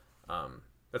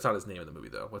 That's not his name in the movie,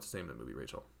 though. What's his name in the movie,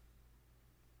 Rachel?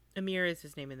 Amir is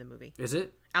his name in the movie. Is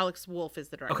it? Alex Wolff is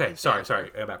the director. Okay, sorry.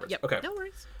 I got backwards. Yep. Okay. No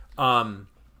worries.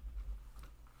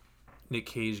 Nick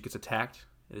Cage gets attacked,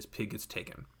 and his pig gets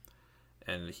taken.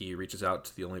 And he reaches out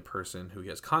to the only person who he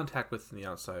has contact with in the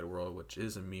outside world, which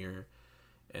is Amir.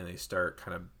 And they start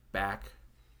kind of back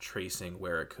tracing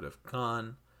where it could have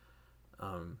gone.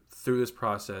 Through this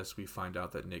process, we find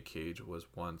out that Nick Cage was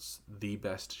once the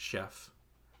best chef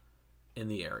in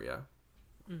the area.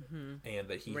 And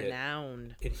that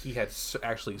Renowned. he had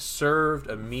actually served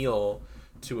a meal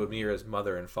to Amir's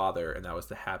mother and father, and that was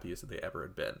the happiest that they ever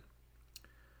had been.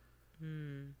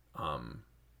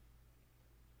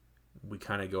 We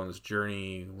kind of go on this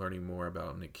journey learning more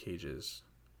about Nick Cage's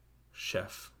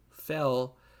chef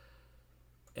Fel,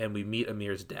 and we meet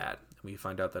Amir's dad. We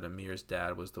find out that Amir's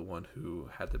dad was the one who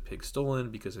had the pig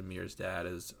stolen, because Amir's dad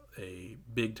is a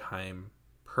big time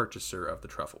purchaser of the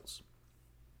truffles.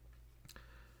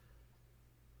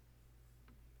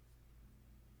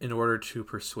 In order to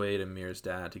persuade Amir's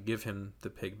dad to give him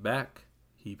the pig back,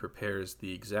 he prepares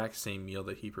the exact same meal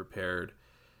that he prepared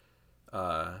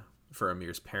for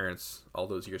Amir's parents all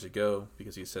those years ago,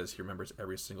 because he says he remembers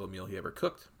every single meal he ever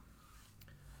cooked.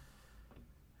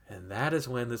 And that is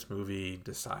when this movie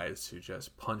decides to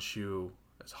just punch you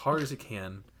as hard as it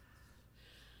can.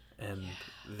 And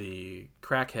the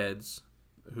crackheads,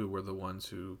 who were the ones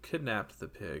who kidnapped the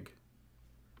pig,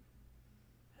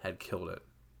 had killed it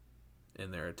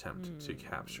in their attempt to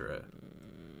capture it.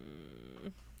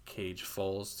 Cage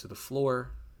falls to the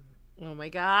floor. Oh my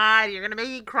god, you're gonna make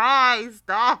me cry.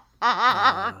 Stop.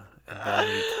 And then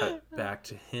we cut back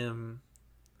to him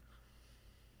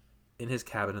in his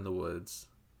cabin in the woods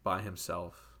by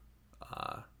himself.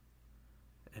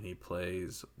 And he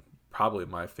plays probably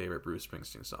my favorite Bruce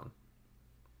Springsteen song.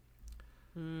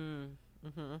 And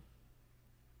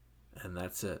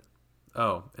that's it.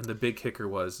 Oh, and the big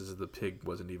kicker is that the pig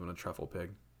wasn't even a truffle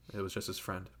pig. It was just his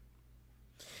friend.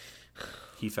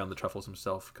 He found the truffles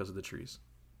himself because of the trees.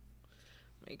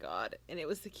 My god, and it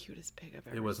was the cutest pig I've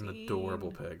ever seen. It was an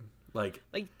adorable pig. Like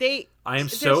they. I am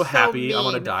so happy I'm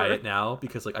on a diet now,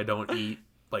 because I don't eat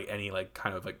any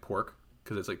kind of pork,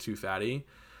 because it's too fatty.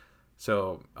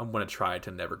 So I'm gonna try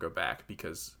to never go back,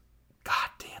 because god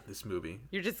damn this movie.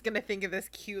 You're just gonna think of this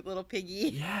cute little piggy.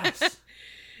 Yes.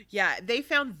 Yeah, they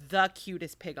found the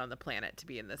cutest pig on the planet to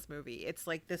be in this movie. It's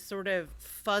like this sort of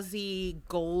fuzzy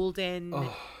golden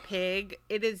pig.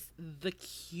 It is the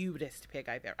cutest pig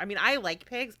I've ever. I mean, I like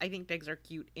pigs. I think pigs are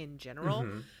cute in general.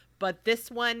 But this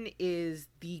one is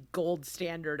the gold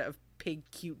standard of pig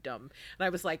cuteness. And I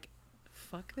was like,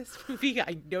 fuck this movie.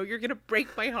 I know you're going to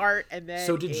break my heart. And then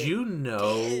So did you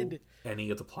know any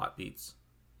of the plot beats?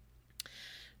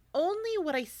 Only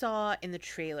what I saw in the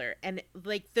trailer. And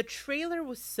the trailer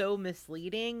was so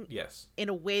misleading. Yes. In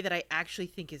a way that I actually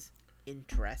think is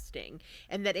interesting.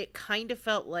 And that it kind of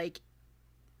felt like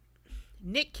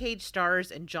Nick Cage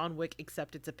stars in John Wick,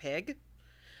 except it's a pig.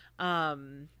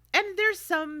 And there's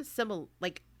some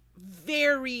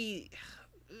very,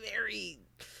 very,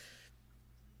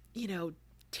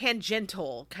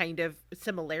 tangential kind of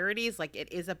similarities. Like,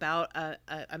 it is about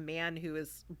a man who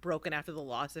is broken after the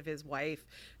loss of his wife,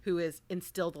 who has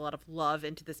instilled a lot of love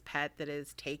into this pet that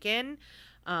is taken,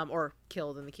 or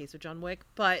killed in the case of John Wick.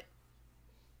 But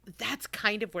that's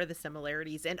kind of where the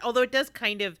similarities, and although it does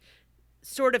kind of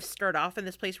sort of start off in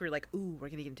this place where you're like, ooh, we're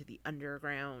gonna get into the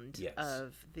underground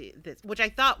of this, which I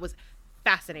thought was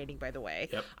fascinating, by the way.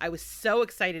 Yep. I was so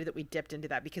excited that we dipped into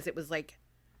that, because it was like,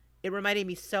 it reminded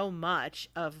me so much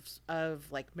of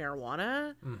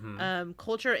marijuana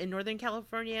culture in Northern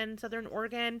California and Southern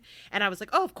Oregon. And I was like,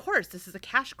 oh, of course, this is a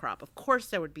cash crop. Of course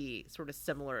there would be sort of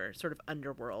similar sort of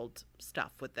underworld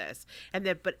stuff with this. And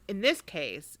then, but in this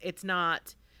case, it's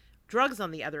not drugs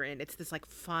on the other end. It's this like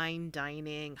fine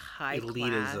dining, high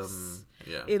elitism. class,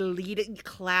 Yeah.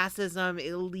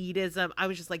 Elitism. I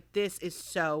was just like, this is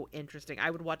so interesting. I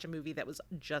would watch a movie that was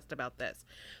just about this.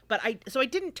 But I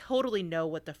didn't totally know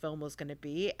what the film was going to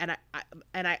be, and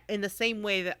I in the same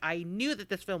way that I knew that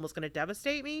this film was going to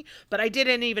devastate me, but I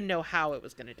didn't even know how it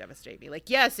was going to devastate me. Like,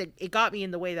 yes, it got me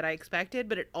in the way that I expected,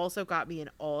 but it also got me in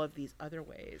all of these other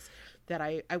ways that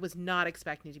I was not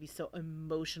expecting to be so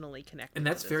emotionally connected. And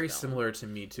that's to this very film. similar to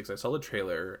me too, because I saw the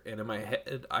trailer, and in my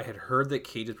head, I had heard that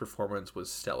Cage's performance was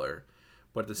stellar,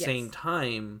 but at the same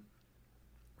time,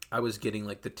 I was getting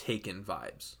like the Taken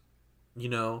vibes, you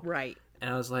know? Right.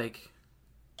 And I was like,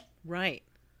 right.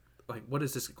 Like, what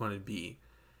is this going to be?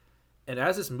 And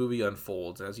as this movie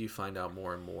unfolds, as you find out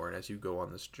more and more, and as you go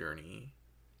on this journey,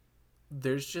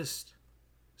 there's just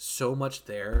so much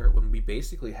there when we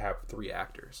basically have 3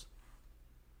 actors.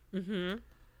 Mm-hmm.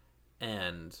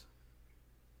 And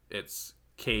it's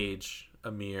Cage,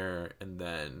 Amir, and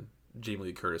then Jamie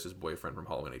Lee Curtis's boyfriend from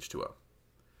Halloween H2O.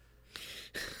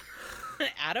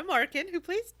 Adam Arkin, who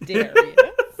plays Darius.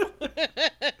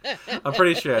 I'm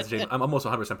pretty sure that's Jamie. I'm almost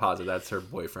 100% positive that's her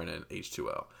boyfriend in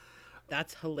H2O.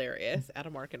 That's hilarious.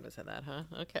 Adam Arkin was in that, huh?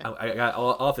 Okay.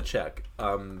 I'll have to check.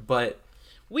 But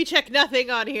we check nothing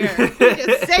on here. We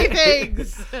just say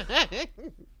things.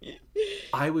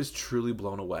 I was truly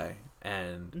blown away,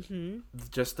 and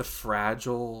just the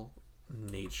fragile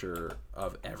nature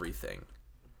of everything.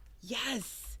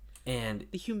 Yes. And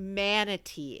the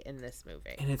humanity in this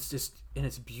movie. And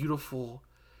it's beautiful,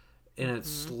 and it's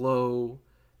slow,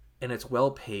 and it's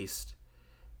well paced,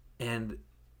 and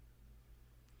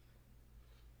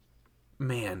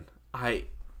man,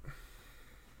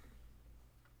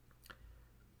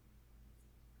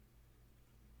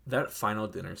 that final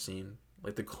dinner scene,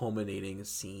 like the culminating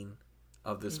scene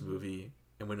of this movie,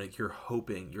 and when like you're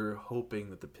hoping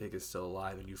that the pig is still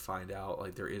alive, and you find out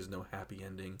like there is no happy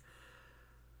ending.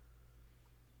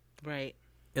 Right.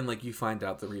 And like you find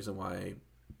out the reason why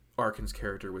Arkin's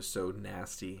character was so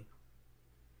nasty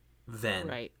then.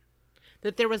 Right.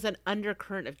 That there was an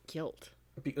undercurrent of guilt.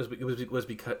 Was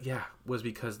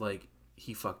because like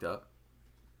he fucked up.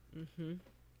 Mm-hmm.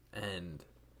 And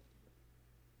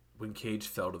when Cage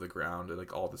fell to the ground, and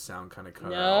like all the sound kind of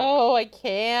cut out. No, I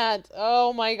can't.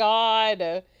 Oh my god.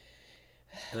 And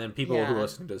then people who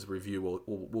listen to this review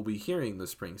will be hearing the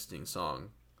Springsteen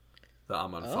song, the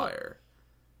I'm on Fire.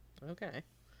 Okay.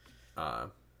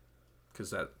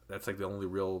 Because that's like the only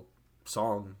real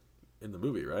song in the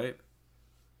movie, right?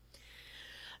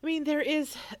 I mean,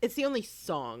 it's the only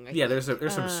song. There's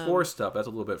some score stuff that's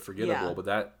a little bit forgettable, but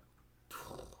that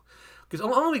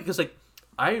because like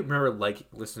I remember like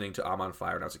listening to I'm on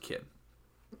Fire when I was a kid.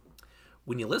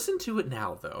 When you listen to it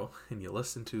now, though, and you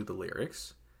listen to the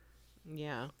lyrics,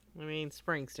 yeah, I mean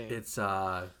Springsteen. It's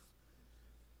it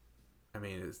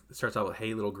starts out with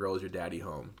 "Hey little girl, is your daddy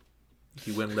home?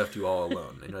 He went and left you all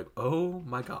alone," and you're like, "Oh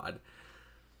my god!"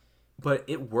 But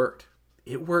it worked.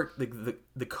 It worked.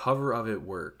 The cover of it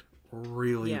worked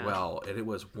really well, and it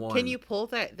was one. Can you pull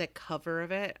the cover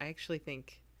of it? I actually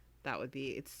think that would be.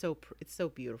 It's so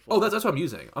beautiful. Oh, that's what I'm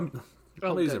using. I'm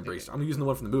not using Brace. I'm using the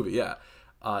one from the movie. Yeah,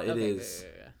 it is.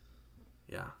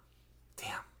 Yeah.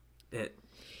 Damn it.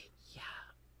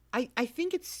 I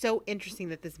think it's so interesting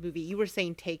that this movie, you were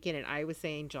saying Taken and I was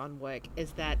saying John Wick,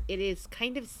 is that it is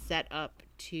kind of set up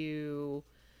to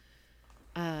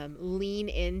lean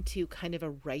into kind of a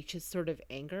righteous sort of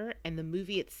anger, and the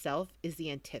movie itself is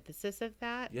the antithesis of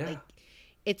that. Yeah. Like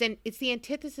it's the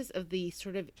antithesis of the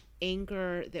sort of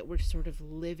anger that we're sort of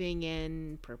living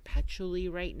in perpetually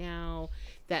right now,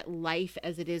 that life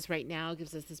as it is right now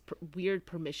gives us this weird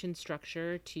permission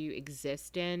structure to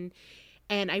exist in.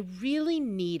 And I really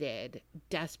needed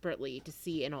desperately to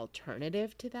see an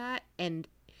alternative to that. And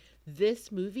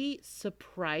this movie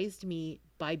surprised me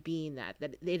by being that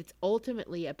it's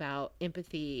ultimately about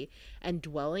empathy and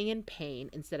dwelling in pain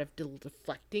instead of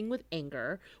deflecting with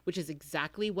anger, which is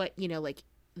exactly what, like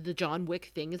the John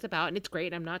Wick thing is about. And it's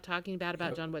great. I'm not talking bad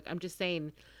about John Wick. I'm just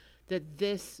saying that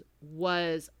this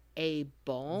was a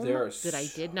balm that I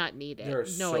did not need it. There are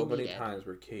so many times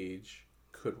where Cage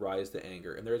could rise to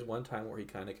anger, and there's one time where he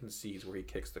kind of concedes, where he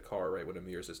kicks the car right when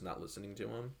Amir's just not listening to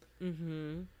him.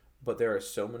 Mm-hmm. But there are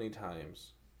so many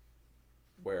times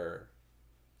where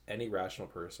any rational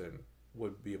person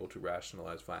would be able to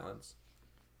rationalize violence.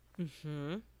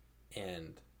 Mm-hmm.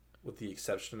 And with the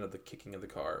exception of the kicking of the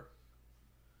car,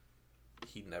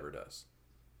 he never does.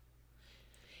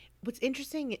 What's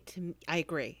interesting to me, I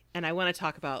agree, and I want to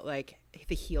talk about like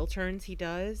the heel turns he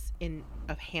does in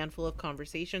a handful of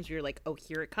conversations. Where you're like, oh,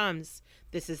 here it comes.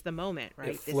 This is the moment,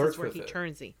 right? This is where he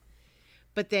turns.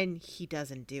 but then he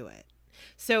doesn't do it.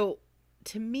 So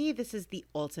to me, this is the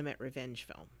ultimate revenge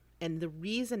film. And the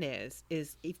reason is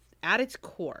if at its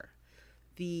core,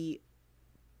 the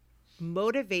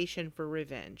motivation for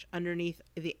revenge underneath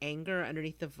the anger,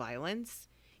 underneath the violence,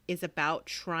 is about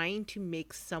trying to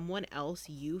make someone else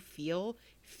you feel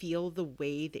the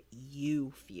way that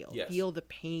you feel. Yes. Feel the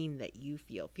pain that you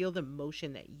feel the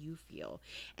emotion that you feel.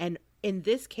 And in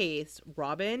this case,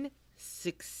 Robin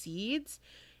succeeds.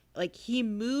 Like, he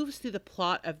moves through the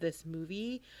plot of this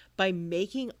movie by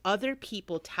making other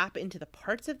people tap into the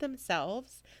parts of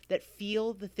themselves that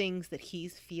feel the things that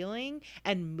he's feeling,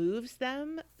 and moves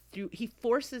them through, he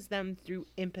forces them through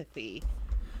empathy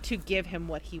to give him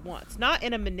what he wants. Not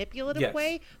in a manipulative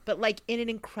way, but like in an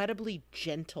incredibly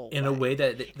gentle way. In a way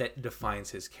that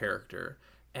defines his character.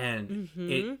 And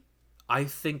I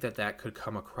think that could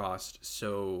come across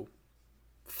so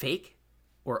fake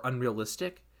or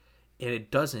unrealistic. And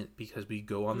it doesn't, because we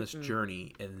go on this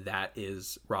journey, and that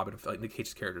is Robin, like Nick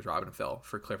Cage's character is Robin Fell,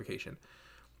 for clarification.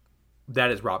 That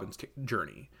is Robin's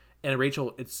journey. And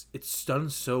Rachel, it's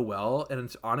done so well. And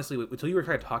it's honestly, until you were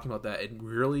kind of talking about that, it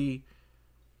really,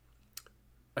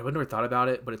 I wouldn't have thought about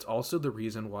it, but it's also the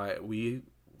reason why we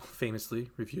famously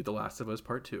reviewed The Last of Us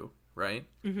Part 2, right?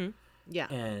 Mm-hmm. Yeah.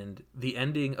 And the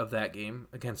ending of that game,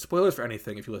 again, spoilers for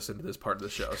anything if you listen to this part of the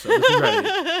show, so just be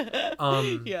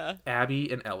ready. Yeah.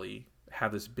 Abby and Ellie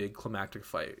have this big climactic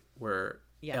fight where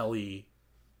Ellie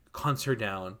hunts her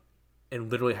down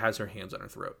and literally has her hands on her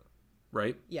throat,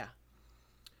 right? Yeah.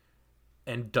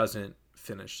 And doesn't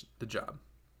finish the job.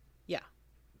 Yeah.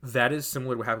 That is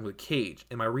similar to what happened with Cage.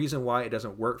 And my reason why it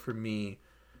doesn't work for me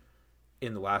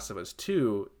in The Last of Us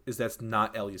 2 is that's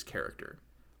not Ellie's character.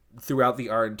 Throughout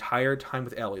our entire time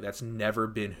with Ellie, that's never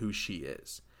been who she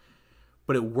is.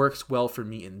 But it works well for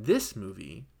me in this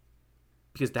movie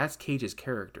because that's Cage's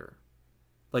character.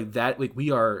 Like that, like we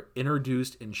are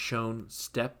introduced and shown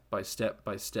step by step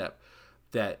by step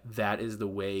that is the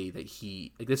way that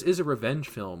he, like, this is a revenge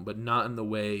film, but not in the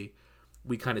way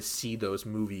we kind of see those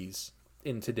movies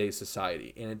in today's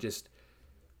society. And it's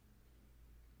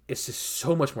just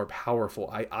so much more powerful,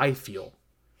 I feel.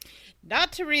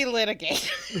 Not to relitigate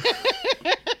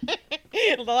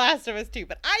The Last of Us 2,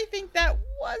 but I think that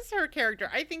was her character.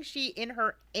 I think she, in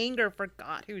her anger,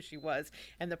 forgot who she was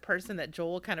and the person that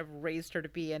Joel kind of raised her to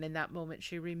be. And in that moment,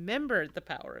 she remembered the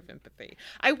power of empathy.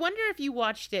 I wonder if you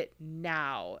watched it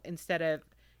now instead of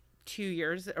 2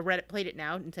 years, or played it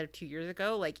now instead of 2 years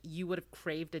ago, like you would have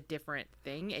craved a different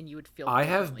thing and you would feel. I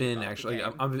have been actually,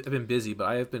 I've been busy, but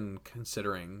I have been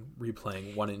considering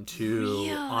replaying 1 and 2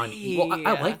 really? Well,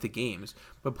 I like the games,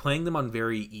 but playing them on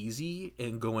very easy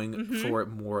and going for it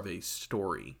more of a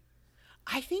story.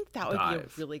 I think that would be a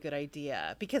really good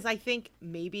idea, because I think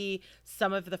maybe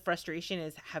some of the frustration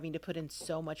is having to put in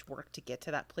so much work to get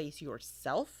to that place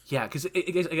yourself. Yeah, because I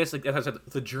guess like as I said,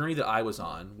 the journey that I was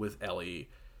on with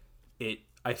Ellie,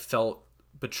 I felt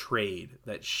betrayed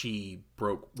that she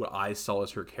broke what I saw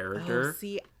as her character. Oh,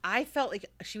 see, I felt like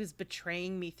she was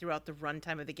betraying me throughout the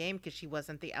runtime of the game because she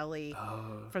wasn't the Ellie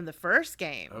from the first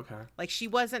game. Okay. Like, she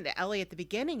wasn't the Ellie at the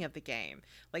beginning of the game.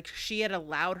 Like, she had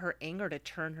allowed her anger to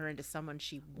turn her into someone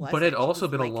she wasn't. But it had also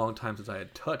been a long time since I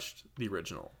had touched the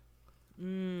original.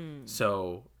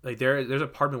 So, like, there's a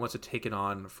part of me wants to take it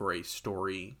on for a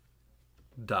story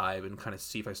dive and kind of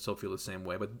see if I still feel the same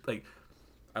way. But, like,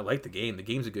 I like the game. The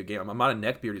game's a good game. I'm not a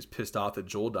neckbeard who's pissed off that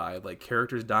Joel died. Like,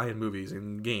 characters die in movies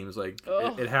and games. Like,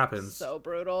 it happens. So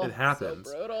brutal. It happens.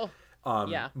 So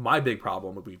brutal. My big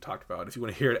problem, what we talked about, if you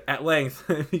want to hear it at length,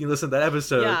 you can listen to that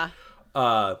episode,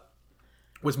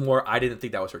 was more, I didn't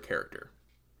think that was her character.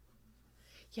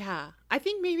 Yeah. I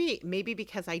think maybe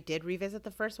because I did revisit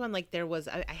the first one, like,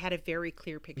 I had a very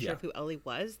clear picture of who Ellie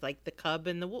was. Like, the cub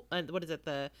and the wolf. What is it?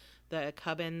 The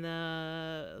cub and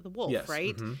the wolf,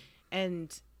 right? Mm-hmm.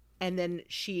 And then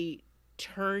she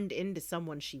turned into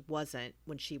someone she wasn't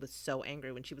when she was so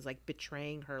angry, when she was like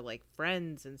betraying her like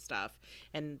friends and stuff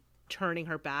and turning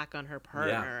her back on her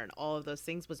partner and all of those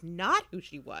things was not who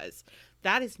she was.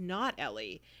 That is not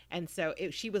Ellie. And so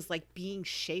she was like being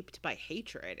shaped by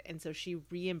hatred. And so she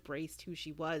re-embraced who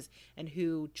she was and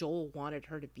who Joel wanted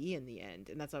her to be in the end.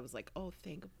 And that's why I was like, oh,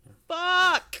 thank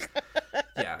fuck.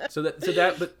 Yeah. So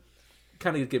that, but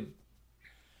kind of get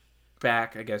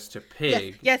back, I guess, to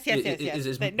Pig. Yes.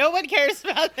 But no one cares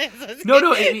about this.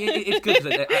 No, it's good.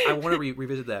 I want to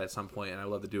revisit that at some point, and I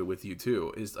love to do it with you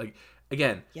too. Is like,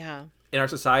 again, in our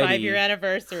society, 5-year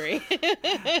anniversary.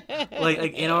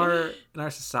 like in our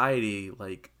society,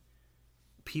 like,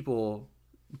 people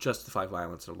justify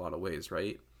violence in a lot of ways,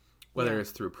 right? Whether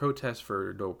it's through protests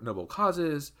for noble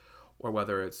causes, or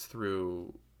whether it's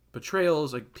through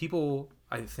betrayals. Like, people,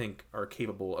 I think, are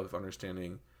capable of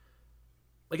understanding,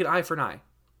 like, an eye for an eye,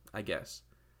 I guess.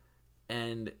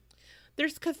 And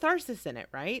There's catharsis in it,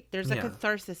 right? There's a Yeah.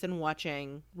 catharsis in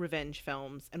watching revenge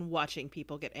films and watching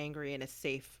people get angry in a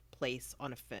safe place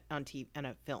on on TV and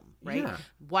a film, right? Yeah.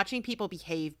 Watching people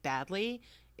behave badly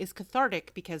is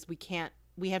cathartic because we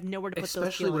have nowhere to put those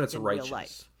especially when feelings it's in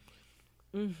righteous.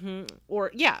 real life.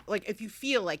 Or like if you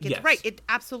feel like it's Yes. right, it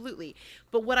absolutely.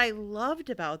 But what I loved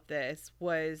about this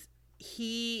was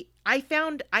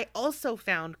I also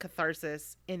found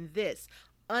catharsis in this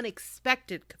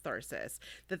unexpected catharsis,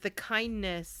 that the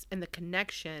kindness and the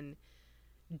connection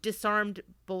disarmed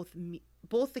both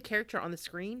the character on the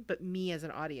screen, but me as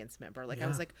an audience member. Like I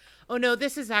was like, oh no,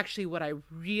 this is actually what I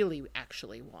really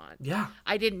actually want. Yeah.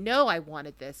 I didn't know I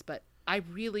wanted this, but I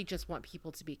really just want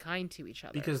people to be kind to each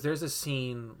other. Because there's a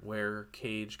scene where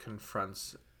Cage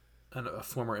confronts a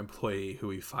former employee who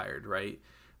he fired, right?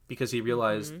 Because he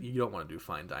realized you don't want to do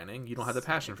fine dining. You don't have the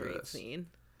passion for this. Scene.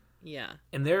 Yeah.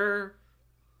 And there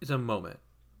is a moment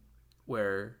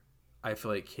where I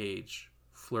feel like Cage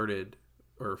flirted,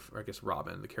 or I guess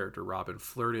Robin, the character Robin,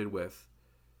 flirted with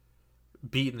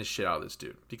beating the shit out of this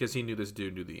dude because he knew this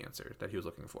dude knew the answer that he was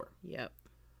looking for. Yep.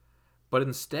 But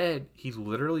instead, he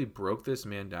literally broke this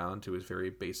man down to his very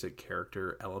basic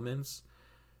character elements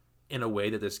in a way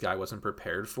that this guy wasn't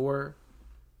prepared for.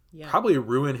 Yeah. Probably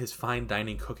ruined his fine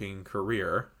dining cooking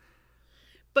career.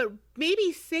 But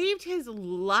maybe saved his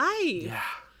life. Yeah.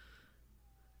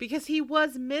 Because he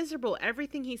was miserable.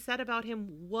 Everything he said about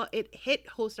him, it hit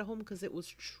close to home because it was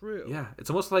true. Yeah. It's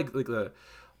almost like the,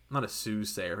 not a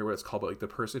soothsayer, or what it's called, but like the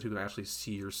person who can actually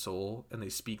see your soul and they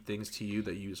speak things to you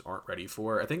that you just aren't ready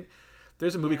for. I think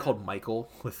there's a movie called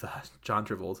Michael with John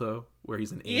Travolta where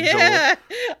he's an angel. Yeah,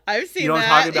 I've seen that. You know what I'm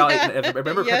talking about? Yeah. Like, if I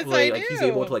remember Yes, correctly, I like he's do.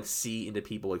 able to like see into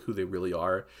people like who they really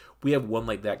are. We have one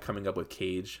like that coming up with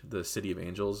Cage, The City of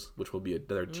Angels, which will be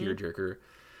another tearjerker.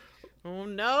 Oh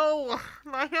no,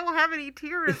 I don't have any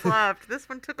tears left. This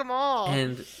one took them all.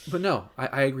 But no,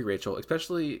 I agree, Rachel.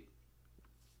 Especially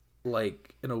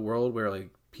like in a world where like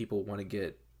people want to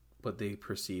get what they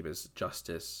perceive as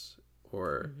justice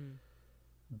or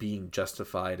being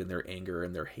justified in their anger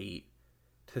and their hate,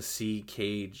 to see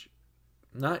Cage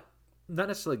not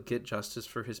necessarily get justice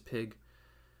for his pig,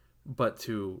 but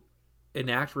to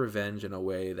enact revenge in a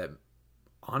way that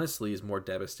honestly is more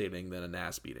devastating than an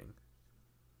ass beating.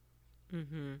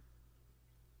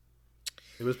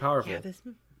 It was powerful. Yeah, This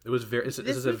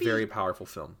is a very powerful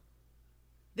film.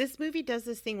 This movie does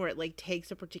this thing where it like takes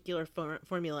a particular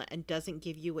formula and doesn't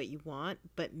give you what you want,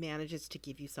 but manages to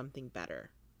give you something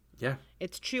better. Yeah.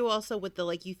 It's true also with the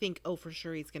like you think, oh, for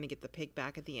sure he's going to get the pig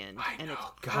back at the end. And it's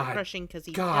heart-crushing because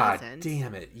he doesn't.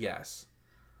 Damn it, yes.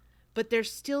 But there's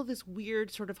still this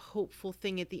weird sort of hopeful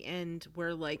thing at the end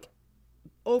where like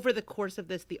over the course of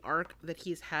this, the arc that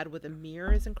he's had with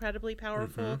Amir is incredibly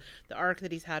powerful. The arc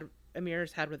that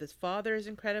Amir's had with his father is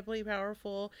incredibly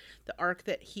powerful. The arc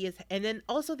that he is, and then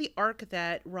also the arc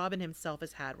that Robin himself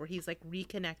has had, where he's like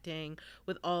reconnecting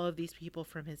with all of these people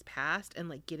from his past and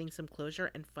like getting some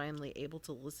closure and finally able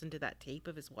to listen to that tape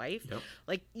of his wife. Yep.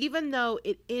 Like, even though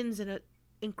it ends in an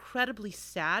incredibly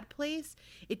sad place,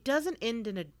 it doesn't end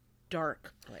in a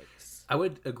dark place. I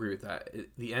would agree with that.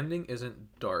 The ending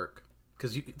isn't dark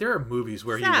because there are movies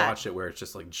where you Sad. watch it where it's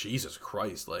just like, Jesus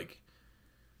Christ, like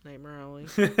Nightmare Alley.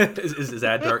 is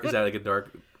that dark? Is that like a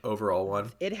dark overall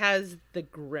one? It has the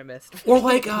grimmest. Or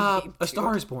like A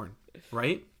Star Is Born,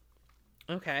 right?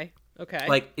 Okay.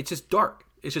 Like it's just dark.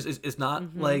 It's just it's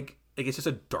not like it's just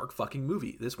a dark fucking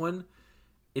movie. This one,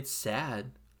 it's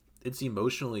sad, it's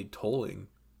emotionally tolling,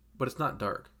 but it's not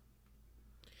dark.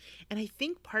 And I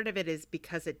think part of it is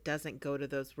because it doesn't go to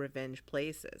those revenge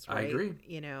places, right? I agree.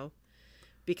 You know,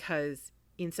 because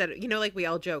instead of, like we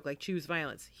all joke, like choose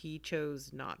violence. He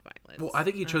chose not violence. Well, I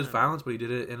think he chose violence, but he did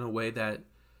it in a way that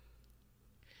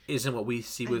isn't what we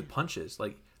see with punches.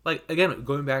 Like again,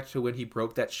 going back to when he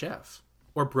broke that chef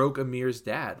or broke Amir's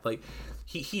dad. Like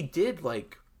he did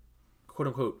like quote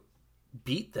unquote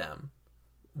beat them,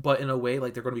 but in a way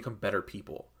like they're going to become better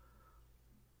people.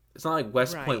 It's not like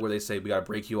West Point where they say we got to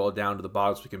break you all down to the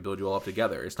bottom so we can build you all up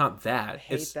together. It's not that. I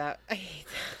hate that. I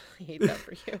hate that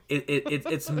for you.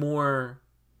 It's more.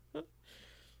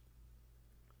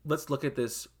 Let's look at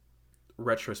this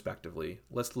retrospectively.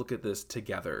 Let's look at this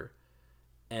together,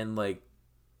 and like,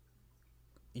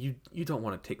 you don't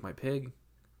want to take my pig,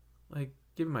 like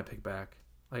give me my pig back.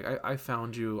 Like I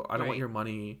found you. I don't want your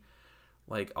money.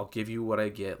 Like I'll give you what I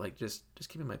get. Like just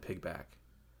give me my pig back.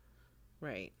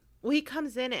 Right. Well, he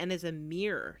comes in and is a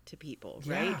mirror to people,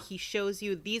 right? Yeah. He shows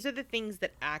you these are the things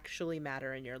that actually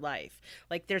matter in your life.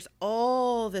 Like there's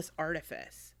all this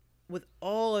artifice with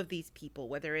all of these people,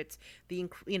 whether it's the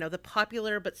the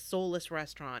popular but soulless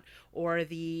restaurant, or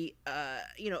the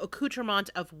accoutrement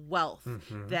of wealth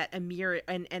that Amir,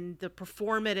 and the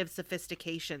performative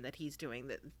sophistication that he's doing,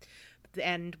 that,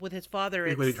 and with his father,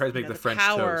 it's when he tries to make the French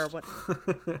power,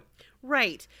 toast.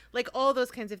 right, like all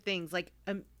those kinds of things. Like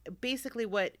basically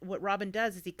what Robin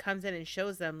does is he comes in and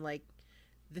shows them, like,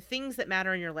 the things that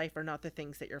matter in your life are not the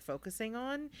things that you're focusing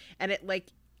on. And it,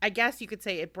 like, I guess you could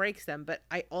say it breaks them, but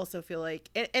I also feel like,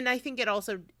 and I think it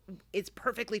also, it's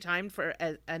perfectly timed for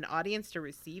an audience to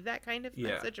receive that kind of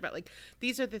message about, like,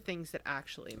 these are the things that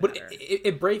actually matter. But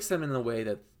it breaks them in the way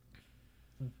that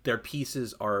their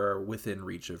pieces are within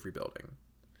reach of rebuilding.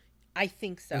 I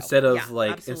think so. Instead of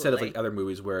absolutely. like other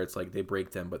movies where it's like they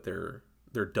break them, but they're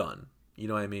done. You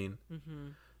know what I mean? Mm-hmm.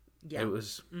 Yeah. It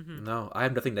was no. I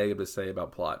have nothing negative to say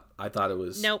about plot. I thought it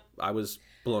was. Nope. I was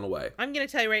blown away. I'm gonna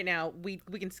tell you right now. We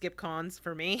can skip cons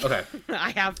for me. Okay. I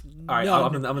have. All right.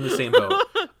 I'm in the same boat.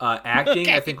 Acting,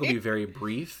 okay. I think, will be very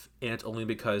brief, and it's only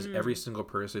because every single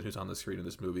person who's on the screen in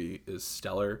this movie is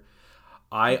stellar.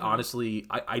 I honestly,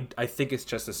 I think it's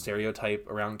just a stereotype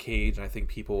around Cage, and I think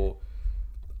people,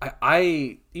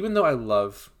 I even though I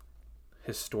love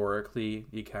historically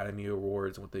the Academy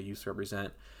Awards and what they used to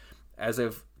represent, as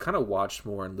I've kind of watched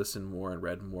more and listened more and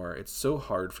read more, it's so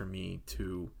hard for me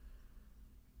to.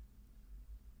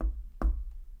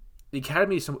 The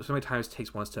Academy so many times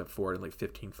takes one step forward and like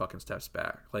 15 fucking steps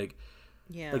back. Like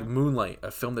Moonlight, a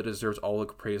film that deserves all the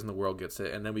praise in the world, gets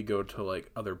it, and then we go to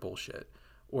like other bullshit.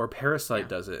 Or Parasite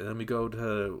does it, and then we go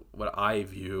to what I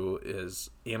view is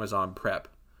Amazon Prep,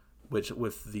 which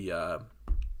with the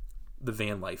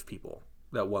van life people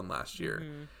that won last year.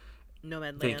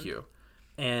 Nomadland. Thank you.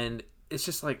 And it's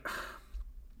just like,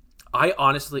 I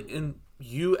honestly, and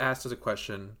you asked us a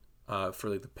question for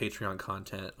like the Patreon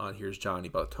content on Here's Johnny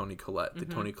about Toni Collette, the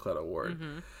Toni Collette Award.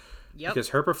 Yep. Because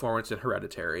her performance in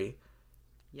Hereditary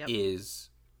is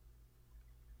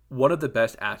one of the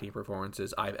best acting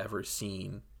performances I've ever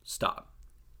seen. Stop.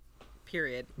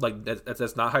 Period. Like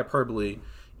that's not hyperbole.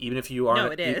 Even if you aren't,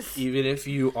 no, it is. Even if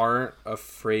you aren't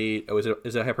afraid. Oh, is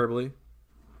it hyperbole?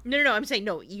 No. I'm saying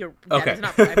no. You're okay. It's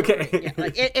not hyperbole. Okay. Yeah,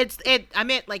 like it. I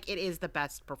meant like it is the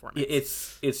best performance.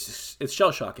 It's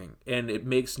shell shocking, and it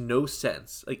makes no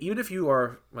sense. Like even if you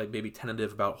are like maybe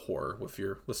tentative about horror, if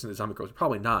you're listening to Zombie Girls,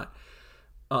 probably not.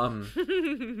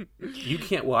 You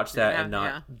can't watch that and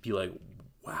not be like,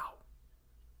 wow.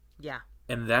 Yeah.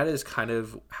 And that is kind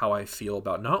of how I feel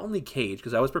about not only Cage,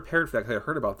 because I was prepared for that because I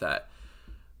heard about that,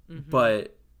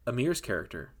 but Amir's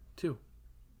character too.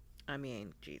 I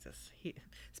mean, Jesus.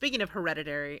 Speaking of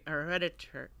hereditary alum.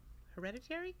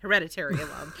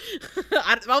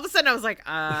 All of a sudden I was like,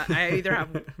 I either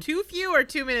have too few or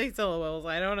too many syllables.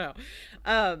 I don't know.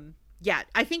 Yeah,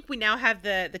 I think we now have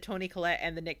the Toni Collette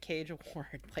and the Nick Cage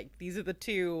Award. Like, these are the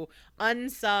two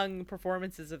unsung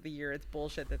performances of the year. It's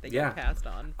bullshit that they get passed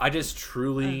on. I just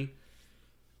truly...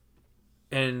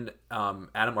 And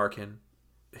Adam Arkin,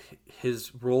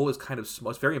 his role is kind of small.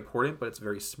 It's very important, but it's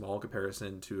very small in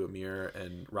comparison to Amir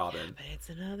and Robin. But it's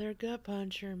another gut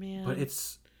puncher, man. But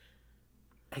it's...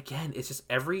 Again, it's just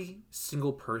every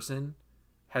single person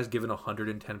has given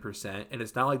 110%, and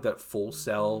it's not like that full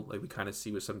sell like we kind of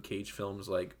see with some Cage films.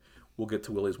 Like, we'll get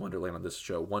to Willy's Wonderland on this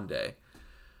show one day.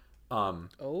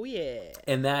 Oh yeah.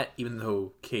 And that, even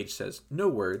though Cage says no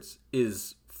words,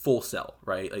 is full sell,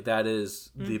 right? Like, that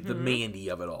is the Mandy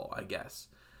of it all, I guess.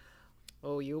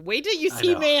 Oh, you wait till you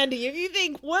see Mandy. If you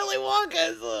think Willy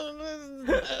Wonka's...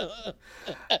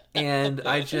 And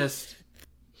I just...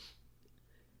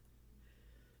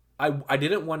 I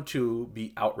didn't want to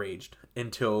be outraged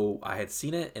until I had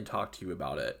seen it and talked to you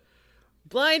about it.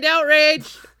 Blind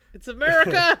outrage! It's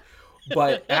America!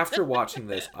 But after watching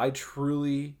this, I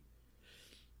truly...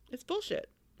 It's bullshit.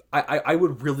 I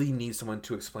would really need someone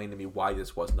to explain to me why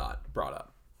this was not brought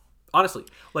up. Honestly.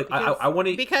 Like, because, I want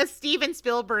to... Because Steven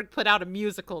Spielberg put out a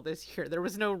musical this year. There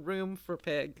was no room for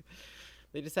Pig.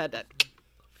 They just had to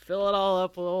fill it all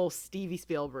up with old Stevie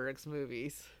Spielberg's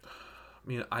movies. I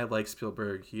mean, I like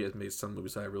Spielberg. He has made some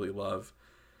movies that I really love.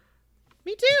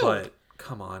 Me too. But,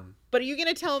 come on. But are you going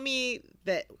to tell me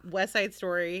that West Side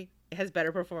Story has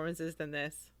better performances than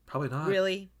this? Probably not.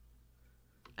 Really?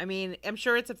 I mean, I'm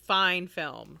sure it's a fine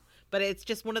film, but it's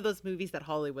just one of those movies that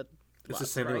Hollywood It's loves, the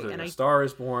same right? thing with A Star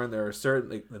is Born. There are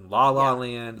certain, like, in La La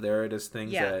Land, there are just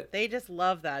things that... they just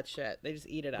love that shit. They just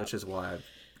eat it up. Which is why I've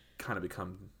kind of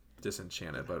become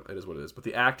disenchanted, but it is what it is. But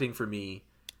the acting for me...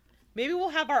 Maybe we'll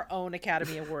have our own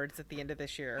Academy Awards at the end of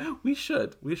this year. We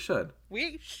should. It's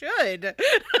going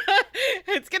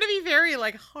to be very,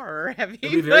 like, horror heavy.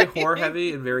 It'll be very horror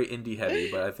heavy and very indie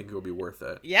heavy, but I think it will be worth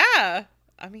it. Yeah.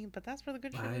 I mean, but that's where the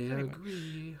good shit I is anyway.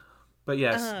 agree. But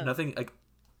yes, nothing like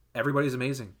everybody's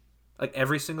amazing. Like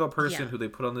every single person who they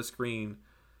put on the screen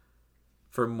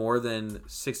for more than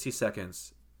 60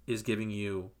 seconds is giving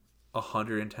you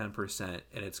 110%, and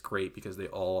it's great because they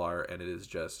all are, and it is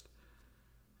just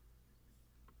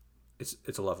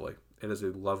it's a lovely. It is a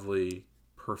lovely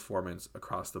performance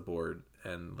across the board,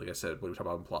 and like I said, when we talk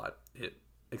about plot, it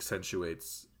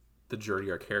accentuates the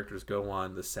journey our characters go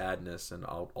on, the sadness, and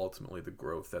ultimately the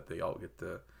growth that they all get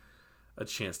a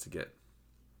chance to get.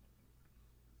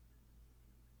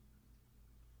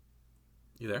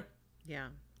 You there? Yeah.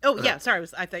 Oh yeah. Sorry,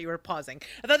 I thought you were pausing.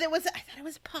 I thought it was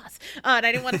a pause, and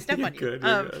I didn't want to step on you. Good,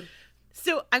 good.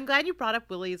 So I'm glad you brought up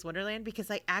Willy's Wonderland because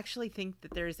I actually think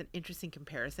that there is an interesting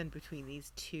comparison between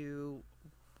these two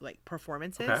like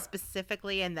performances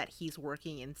specifically, and that he's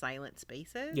working in silent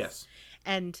spaces. Yes.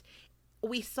 And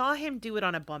we saw him do it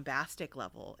on a bombastic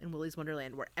level in Willy's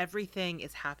Wonderland where everything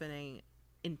is happening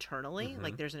internally,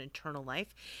 like there's an internal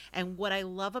life. And what I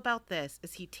love about this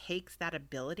is he takes that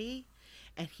ability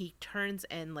and he turns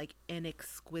in like an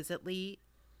exquisitely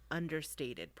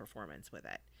understated performance with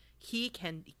it. He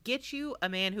can get you a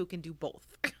man who can do both.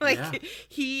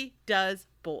 He does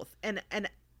both. And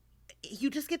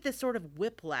you just get this sort of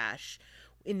whiplash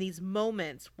in these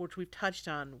moments, which we've touched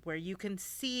on, where you can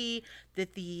see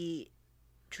that the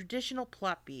traditional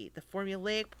plot beat, the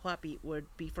formulaic plot beat would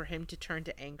be for him to turn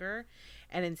to anger.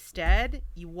 And instead,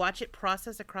 you watch it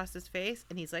process across his face,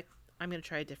 and he's like, I'm going to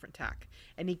try a different tack.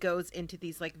 And he goes into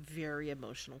these like very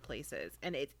emotional places.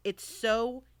 And it's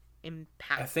so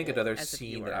impactful. I think another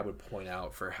scene that I would point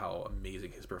out for how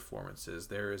amazing his performance is,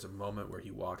 there is a moment where he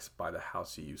walks by the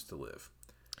house he used to live.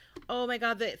 Oh my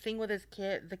God, the thing with his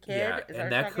kid, the kid. Yeah, is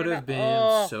and that could have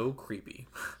been so creepy.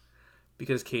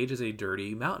 Because Cage is a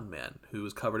dirty mountain man who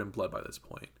is covered in blood by this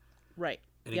point. Right.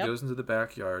 And he goes into the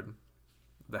backyard,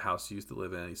 the house he used to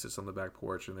live in. He sits on the back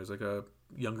porch, and there's like a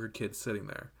younger kid sitting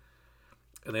there.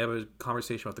 And they have a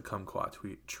conversation about the kumquat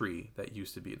tree that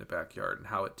used to be in the backyard and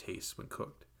how it tastes when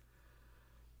cooked.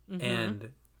 Mm-hmm. And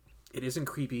it isn't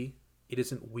creepy. It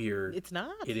isn't weird. It's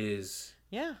not. It is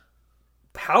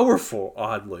powerful,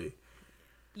 oddly.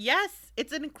 Yes,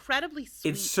 it's an incredibly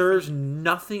sweet It serves scene.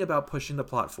 nothing about pushing the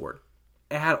plot forward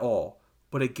at all,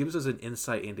 but it gives us an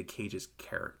insight into Cage's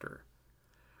character.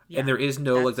 Yeah, and there is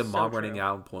no like the mom running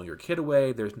out and pulling your kid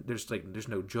away. There's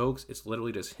no jokes. It's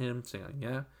literally just him saying,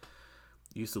 "Yeah,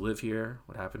 used to live here.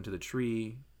 What happened to the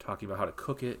tree?" Talking about how to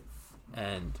cook it,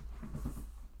 and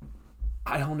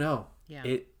I don't know. Yeah.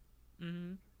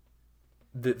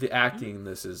 The acting in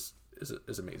this is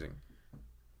amazing.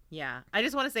 Yeah, I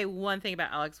just want to say one thing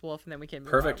about Alex Wolff, and then we can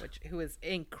move on, who is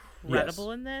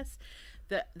incredible in this.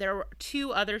 There were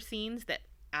two other scenes that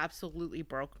absolutely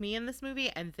broke me in this movie,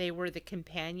 and they were the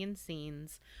companion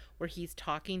scenes where he's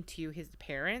talking to his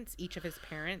parents, each of his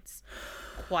parents,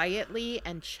 quietly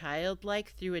and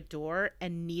childlike through a door,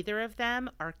 and neither of them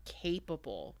are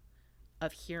capable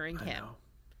of hearing him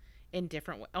in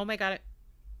different ways. Oh my God,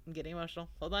 I'm getting emotional.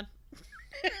 Hold on.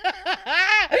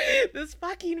 This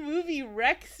fucking movie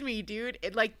wrecks me, dude.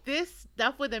 This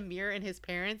stuff with Amir and his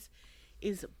parents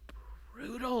is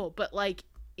brutal, but like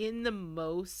in the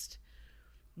most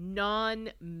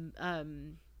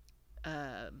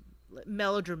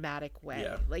melodramatic way.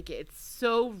 Yeah. Like it's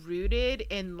so rooted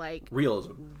in like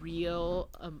realism.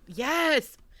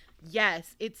 Yes.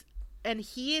 It's, and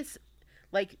he is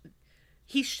like,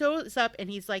 he shows up and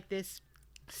he's like this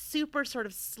super sort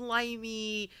of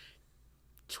slimy,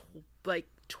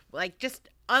 just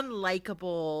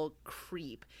unlikable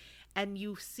creep, and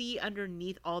you see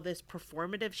underneath all this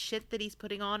performative shit that he's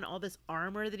putting on, all this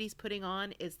armor that he's putting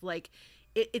on is like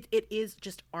it is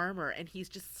just armor, and he's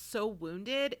just so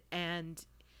wounded, and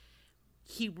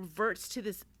he reverts to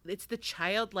this. It's the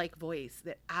childlike voice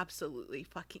that absolutely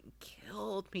fucking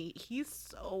killed me. He's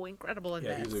so incredible in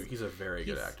this. Yeah, he's a very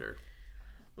good actor.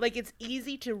 Like, it's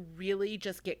easy to really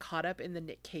just get caught up in the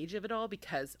Nick Cage of it all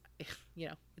because,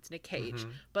 it's Nick Cage. Mm-hmm.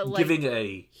 But like, giving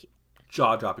a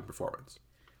jaw-dropping performance.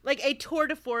 Like a tour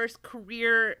de force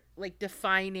career, like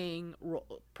defining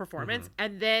performance. Mm-hmm.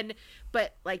 And then,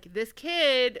 but like this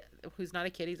kid, who's not a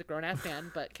kid, he's a grown-ass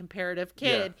man, but comparative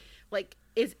kid, like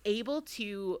is able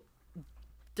to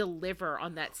deliver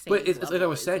on that same level. But it's like I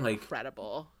was saying, like,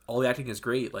 incredible. All the acting is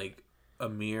great. Like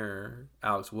Amir,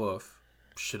 Alex Wolff,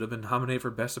 should have been nominated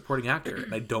for Best Supporting Actor.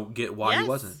 And I don't get why he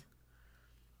wasn't.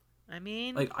 I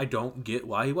mean, like, I don't get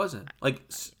why he wasn't. Like,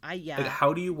 like,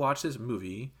 how do you watch this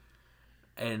movie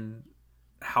and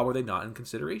how are they not in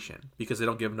consideration? Because they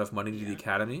don't give enough money to the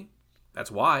Academy? That's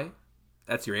why.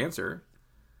 That's your answer.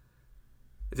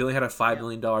 If they only had a $5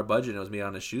 million budget and it was made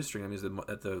on a shoestring, that means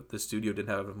that the studio didn't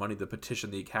have enough money to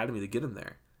petition the Academy to get him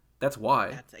there. That's why.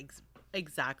 That's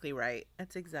exactly right.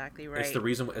 That's exactly right. It's the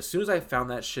reason. As soon as I found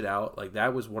that shit out, like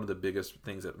that was one of the biggest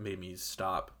things that made me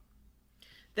stop.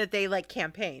 That they like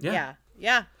campaign. Yeah.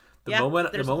 Yeah. The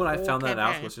moment I found that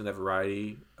out, listening to that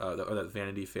Variety or that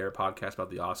Vanity Fair podcast about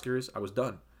the Oscars, I was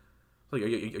done. Like, are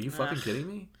you fucking kidding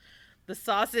me?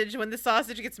 When the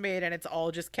sausage gets made and it's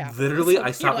all just capitalism. Literally,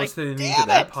 I stopped listening to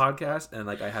that podcast, and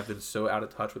like I have been so out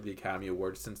of touch with the Academy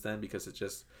Awards since then because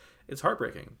it's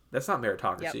heartbreaking. That's not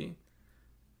meritocracy. Yep.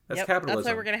 That's capitalism. That's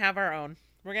why we're gonna have our own.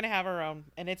 We're gonna have our own,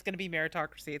 and it's gonna be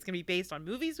meritocracy. It's gonna be based on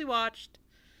movies we watched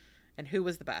and who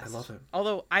was the best. I love it.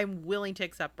 Although I'm willing to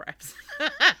accept bribes.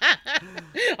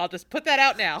 I'll just put that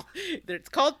out now. It's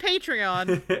called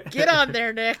Patreon. Get on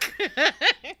there, Nick.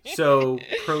 So,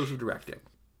 pros of directing.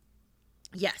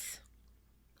 Yes.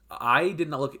 I did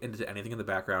not look into anything in the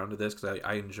background of this because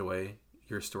I enjoy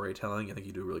your storytelling. I think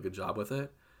you do a really good job with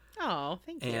it. Oh,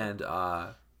 thank you. And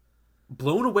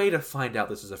blown away to find out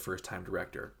this is a first-time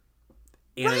director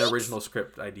and an original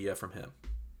script idea from him.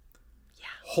 Yeah.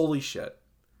 Holy shit.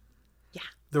 Yeah.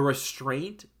 The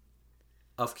restraint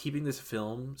of keeping this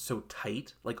film so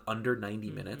tight, like under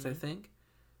 90 minutes, I think.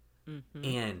 Mm-hmm.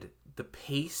 And the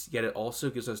pace, yet it also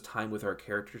gives us time with our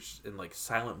characters in like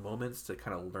silent moments to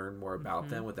kind of learn more about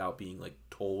them without being like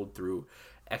told through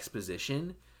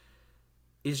exposition,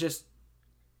 is just...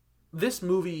 This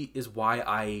movie is why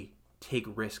I take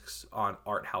risks on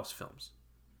art house films.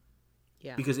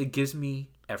 Yeah. Because it gives me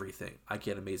everything. I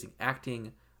get amazing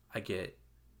acting. I get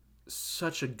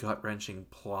such a gut-wrenching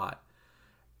plot.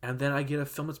 And then I get a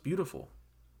film that's beautiful.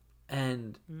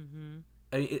 And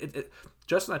I mean,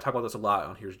 Justin and I talk about this a lot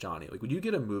on Here's Johnny. Like, when you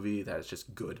get a movie that is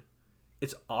just good,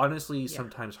 it's honestly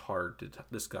sometimes hard to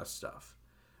discuss stuff.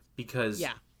 Because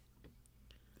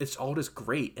it's all just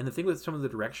great. And the thing with some of the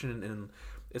direction and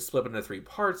it's split into 3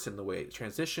 parts, and the way it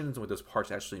transitions and what those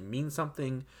parts actually mean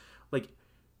something, like,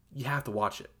 you have to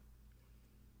watch it.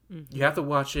 Mm-hmm. You have to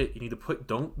watch it. You need to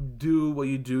don't do what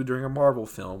you do during a Marvel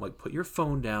film. Like, put your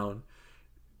phone down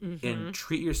and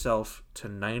treat yourself to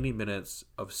 90 minutes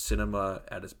of cinema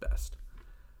at its best.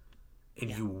 And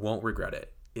you won't regret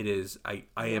it. It is, I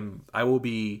will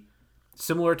be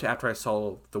similar to after I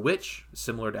saw The Witch,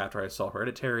 similar to after I saw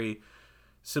Hereditary,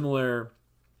 similar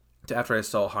to after I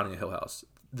saw Haunting of Hill House.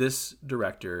 This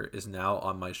director is now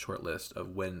on my short list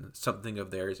of when something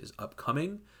of theirs is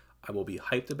upcoming. I will be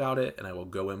hyped about it, and I will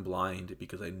go in blind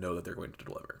because I know that they're going to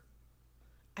deliver.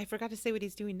 I forgot to say what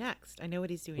he's doing next. I know what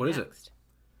he's doing next. What is it?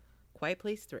 Quiet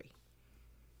Place 3.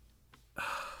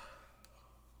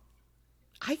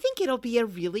 I think it'll be a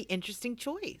really interesting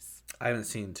choice. I haven't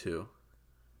seen 2.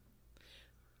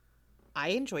 I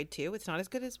enjoyed 2. It's not as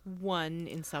good as 1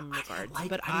 in some regards,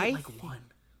 but I didn't like 1.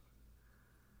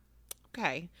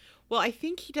 Okay. Well, I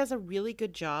think he does a really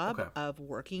good job of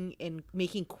working in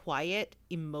making quiet,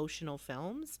 emotional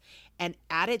films. And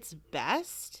at its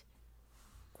best,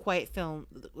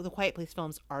 the Quiet Place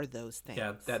films are those things.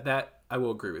 Yeah, that I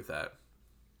will agree with that.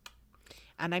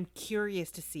 And I'm curious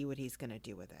to see what he's going to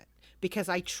do with it. Because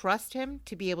I trust him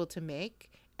to be able to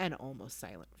make an almost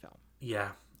silent film.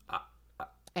 Yeah.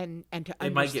 And to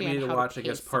it might get me to watch, I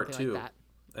guess, part 2.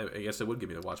 Like I guess it would get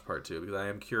me to watch part 2 because I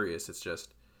am curious. It's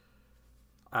just...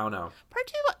 I don't know.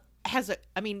 Part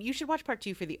 2 you should watch part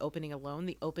 2 for the opening alone.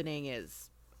 The opening is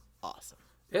awesome.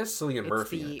 It has Cillian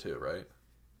Murphy in it too, right?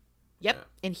 Yep. Yeah.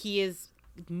 And he is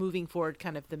moving forward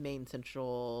kind of the main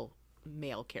central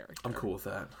male character. I'm cool with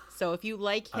that. So if you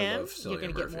like him, you're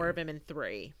going to get more of him in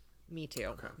 3. Me too.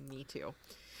 Okay. Me too.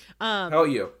 How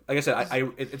about you? Like I said, I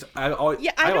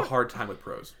have a hard time with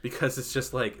pros because it's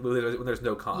just like when there's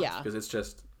no cons because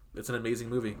it's an amazing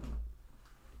movie.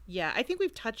 Yeah, I think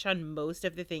we've touched on most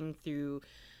of the thing through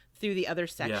the other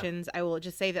sections. I will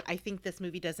just say that I think this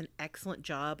movie does an excellent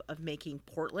job of making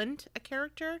Portland a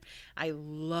character. I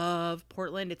love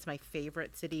Portland. It's my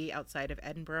favorite city outside of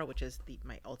Edinburgh, which is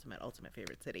my ultimate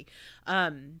favorite city.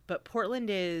 But Portland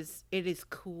is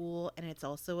cool, and it's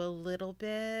also a little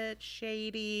bit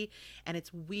shady, and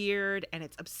it's weird, and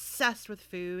it's obsessed with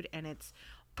food, and it's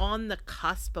on the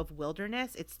cusp of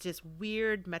wilderness. It's this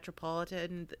weird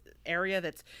metropolitan area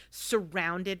that's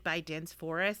surrounded by dense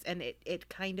forests, and it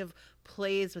kind of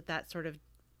plays with that sort of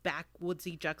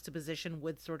backwoodsy juxtaposition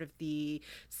with sort of the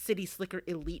city slicker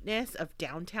eliteness of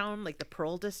downtown, like the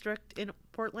Pearl District in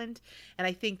Portland. And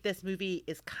I think this movie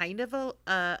is kind of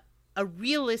a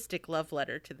realistic love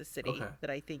letter to the city that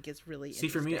I think is really interesting.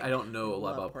 See, for me, I don't know a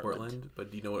lot about Portland, but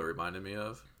do you know what it reminded me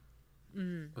of?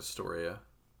 Astoria.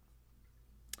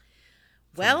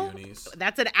 Well, Goonies.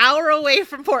 that's an hour away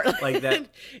from Portland. Like that.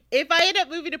 If I end up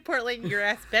moving to Portland, your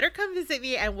ass better come visit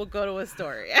me and we'll go to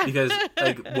Astoria. Because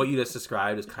like what you just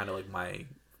described is kind of like my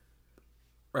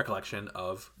recollection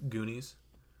of Goonies.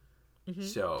 Mm-hmm.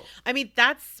 So I mean,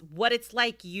 that's what it's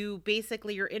like. You're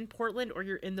in Portland or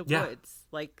you're in the Yeah. woods.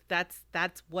 Like that's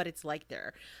what it's like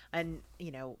there. And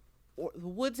the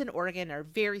woods in Oregon are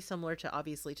very similar to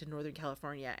obviously to Northern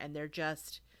California, and they're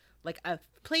just like a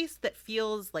place that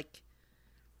feels like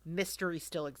mystery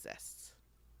still exists.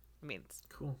 I mean, it's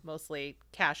cool. mostly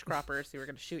cash croppers who are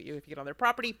going to shoot you if you get on their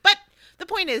property, but the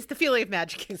point is the feeling of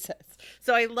magic exists.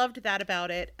 So I loved that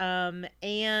about it.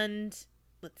 And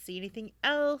let's see, anything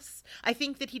else? I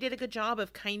think that he did a good job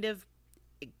of kind of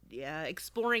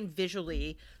exploring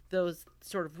visually those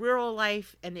sort of rural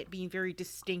life and it being very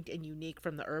distinct and unique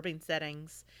from the urban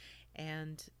settings.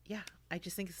 And yeah, I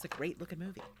just think it's a great looking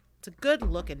movie. It's a good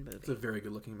looking movie. It's a very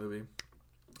good looking movie.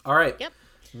 All right. Yep.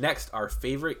 Next, our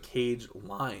favorite Cage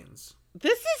lines.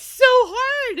 This is so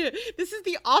hard. This is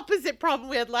the opposite problem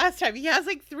we had last time. He has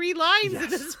like 3 lines in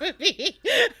this movie.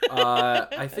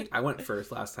 I think I went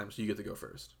first last time, so you get to go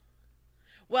first.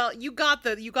 Well, you got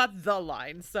the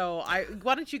line. So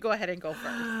why don't you go ahead and go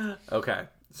first? Okay.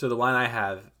 So the line I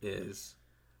have is,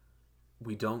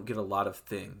 "We don't get a lot of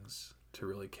things to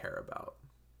really care about."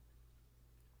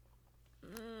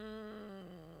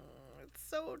 It's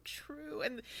so true.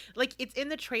 And like it's in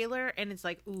the trailer and it's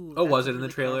like, ooh. Oh, that's was a it in the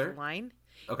really trailer? powerful line.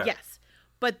 Okay. Yes.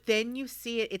 But then you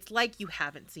see it. It's like you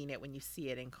haven't seen it when you see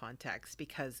it in context,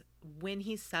 because when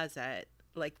he says it,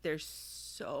 like there's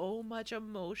so much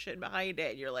emotion behind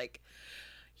it. You're like,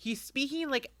 he's speaking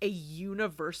like a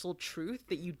universal truth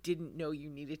that you didn't know you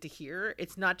needed to hear.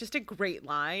 It's not just a great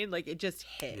line. Like it just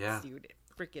hits. Yeah. Dude, it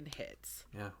freaking hits.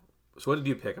 Yeah. So what did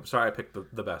you pick? I'm sorry I picked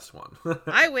the best one.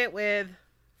 I went with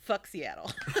fuck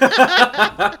Seattle.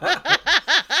 The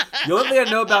only thing I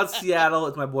know about Seattle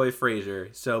is my boy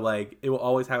Frasier. So like it will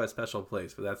always have a special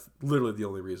place, but that's literally the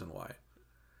only reason why.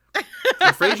 And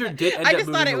Frasier did end up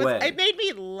moving away. It made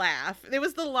me laugh. It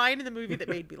was the line in the movie that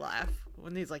made me laugh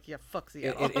when he's like, "Yeah, fuck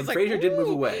Seattle." And like, Frasier did move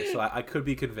 "Ooh." away, so I could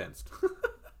be convinced.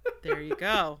 There you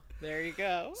go. There you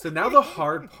go. So now the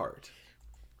hard part.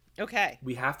 Okay.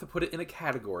 We have to put it in a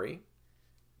category.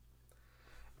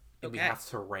 And we Okay. have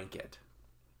to rank it.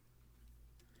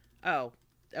 Oh,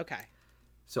 okay.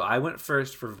 So I went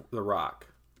first for The Rock.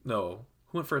 No,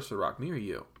 who went first for The Rock? Me or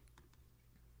you?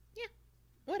 Yeah.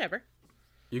 Whatever.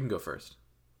 You can go first.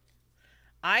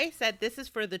 I said this is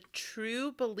for the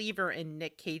true believer in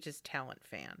Nick Cage's talent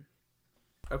fan.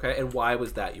 Okay, and why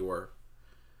was that your...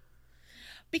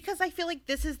 Because I feel like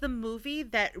this is the movie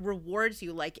that rewards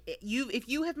you. Like if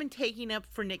you have been taking up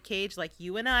for Nick Cage like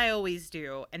you and I always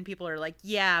do, and people are like,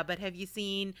 "Yeah, but have you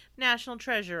seen National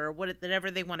Treasure or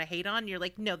whatever they want to hate on?" You're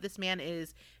like, "No, this man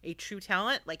is a true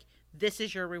talent. Like this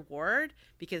is your reward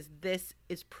because this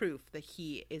is proof that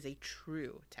he is a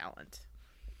true talent."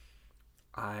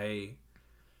 I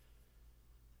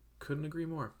couldn't agree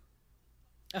more.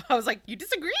 I was like, "You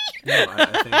disagree?" No, I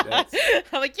think that's...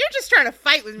 I'm like, "You're just trying to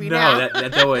fight with me now." No,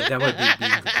 that would be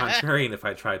being contrarian if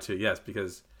I tried to. Yes,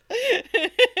 because...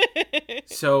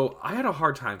 So I had a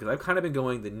hard time because I've kind of been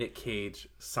going the Nick Cage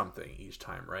something each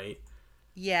time, right?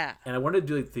 Yeah. And I wanted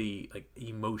to do the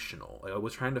emotional. Like I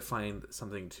was trying to find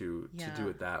something to do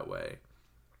it that way.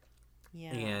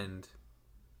 Yeah. And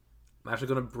I'm actually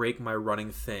going to break my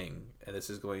running thing, and this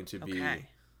is going to be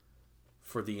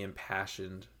for the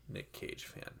impassioned Nick Cage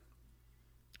fan.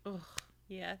 Oh,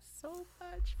 yeah, so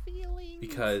much feelings.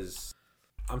 Because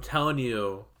I'm telling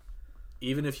you,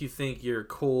 even if you think you're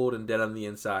cold and dead on the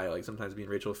inside, like sometimes me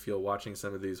and Rachel feel watching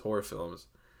some of these horror films.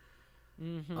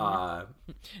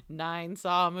 Mm-hmm. 9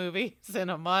 Saw movies in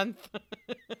a month.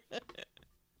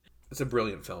 It's a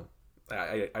brilliant film.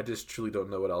 I just truly don't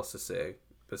know what else to say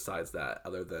besides that,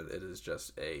 other than it is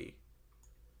just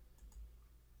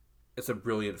it's a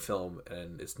brilliant film,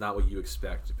 and it's not what you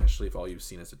expect, especially if all you've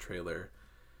seen is a trailer,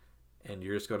 and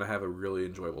you're just going to have a really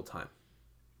enjoyable time.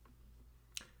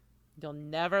 You'll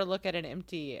never look at an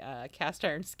empty cast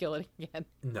iron skillet again.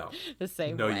 No. The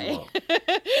same No, way. you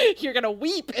won't. You're going to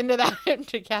weep into that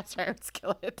empty cast iron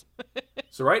skillet.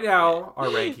 So right now, our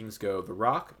rankings go The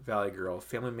Rock, Valley Girl,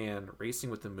 Family Man, Racing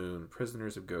with the Moon,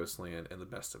 Prisoners of Ghostland, and The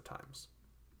Best of Times.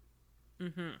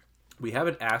 Mm-hmm. We have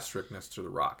an asterisk next to The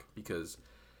Rock because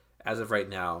as of right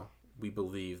now, we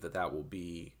believe that will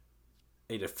be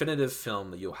a definitive film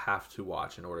that you'll have to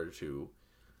watch in order to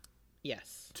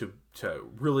to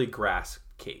really grasp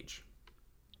Cage.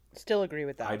 Still agree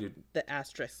with that. I do. The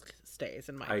asterisk stays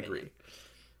in my opinion. I agree.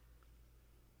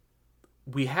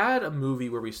 we had a movie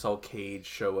where we saw Cage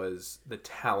show us the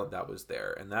talent that was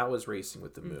there, and that was Racing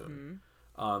with the Moon.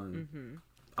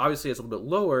 Obviously, it's a little bit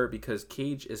lower because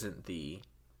Cage isn't the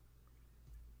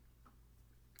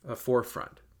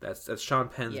forefront. That's Sean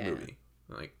Penn's movie.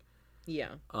 Like,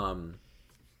 yeah.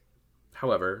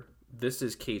 However, this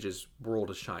is Cage's world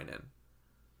to shine in.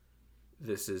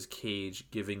 This is Cage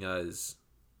giving us.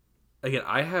 Again,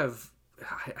 I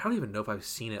don't even know if I've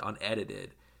seen it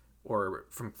unedited or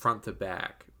from front to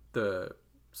back. What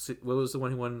was the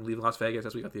one who won Leaving Las Vegas?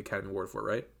 That's what we got the Academy Award for,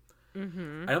 right?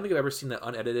 Mm-hmm. I don't think I've ever seen that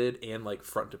unedited and like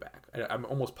front to back. I'm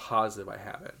almost positive I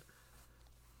haven't.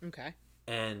 Okay.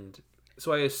 And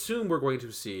so I assume we're going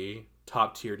to see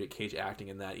top tier Nick Cage acting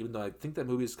in that, even though I think that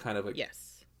movie is kind of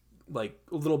like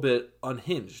a little bit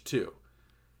unhinged too.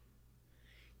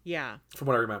 Yeah. From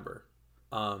what I remember.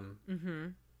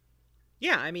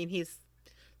 Yeah, I mean, he's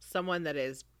someone that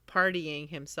is partying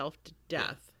himself to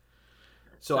death.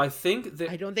 So I think that...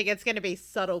 I don't think it's going to be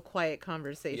subtle, quiet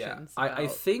conversations. Yeah, I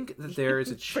think that there is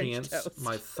a chance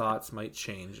my thoughts might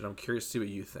change, and I'm curious to see what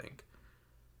you think.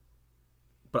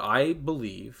 But I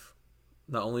believe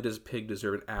not only does Pig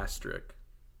deserve an asterisk,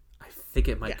 I think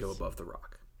it might go above The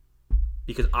Rock.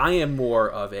 Because I am more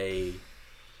of a...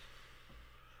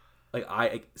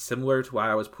 similar to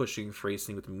why I was pushing for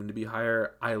Racing with the Moon to be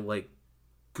higher, I like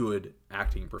good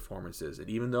acting performances. And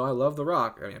even though I love The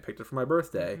Rock, I mean, I picked it for my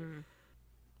birthday,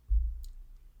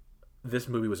 this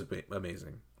movie was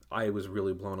amazing. I was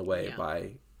really blown away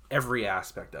by every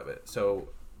aspect of it. So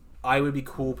I would be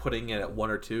cool putting it at 1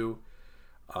 or 2.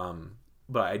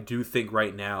 But I do think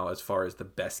right now, as far as the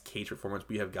best Cage performance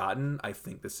we have gotten, I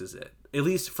think this is it. At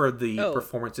least for the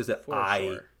performances that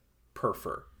I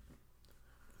prefer.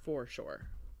 For sure.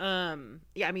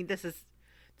 Yeah, I mean,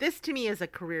 this to me is a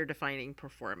career-defining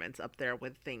performance up there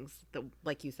with things that,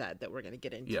 like you said, that we're going to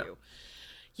get into.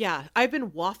 Yeah, I've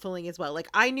been waffling as well. Like,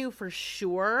 I knew for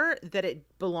sure that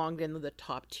it belonged in the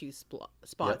top 2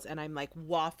 spots, and I'm like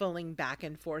waffling back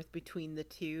and forth between the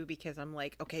two because I'm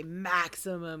like, okay,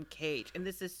 maximum Cage, and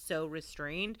this is so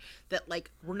restrained that like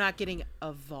we're not getting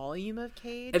a volume of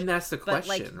Cage. And that's the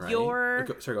question, right?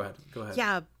 Sorry, go ahead.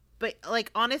 Yeah, but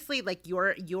like honestly, like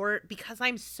you're because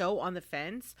I'm so on the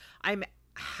fence, I'm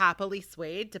happily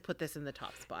swayed to put this in the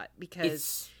top spot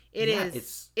because it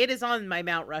is on my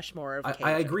Mount Rushmore of Cage.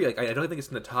 I agree. Like, I don't think it's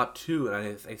in the top 2, and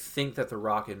I think that The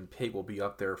Rock and Pig will be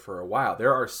up there for a while.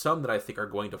 There are some that I think are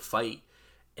going to fight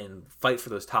for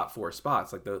those top 4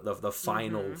 spots, like the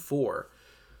final 4.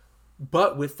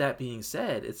 But with that being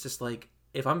said, it's just like,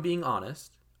 if I'm being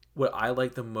honest, what I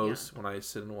like the most when I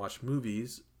sit and watch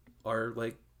movies are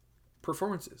like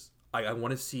performances. I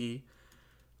want to see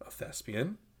a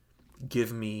thespian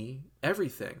give me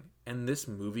everything, and this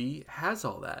movie has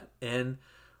all that. And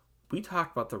we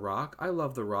talked about The Rock. I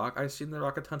love The Rock. I've seen The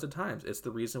Rock a tons of times. It's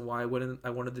the reason why I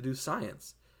wanted to do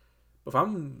science. But if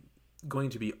I'm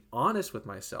going to be honest with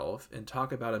myself and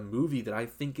talk about a movie that I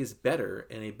think is better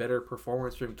and a better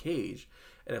performance from Cage,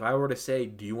 and if I were to say,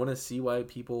 do you want to see why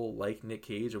people like Nick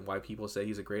Cage and why people say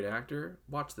he's a great actor?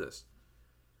 Watch this.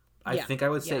 I think I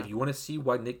would say, if you want to see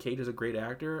why Nick Cage is a great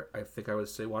actor, I think I would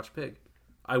say watch Pig.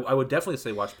 I would definitely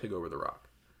say watch Pig over The Rock.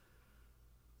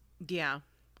 Yeah.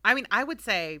 I mean, I would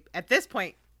say, at this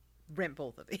point, rent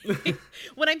both of these.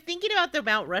 When I'm thinking about the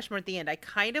Mount Rushmore at the end, I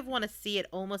kind of want to see it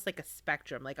almost like a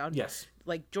spectrum. Like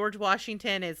like George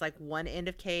Washington is like one end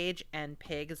of Cage, and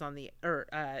Pig is on the,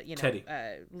 Teddy.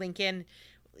 Lincoln.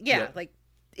 Yeah, like,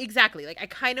 exactly. Like, I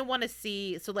kind of want to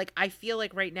see, so like, I feel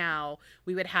like right now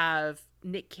we would have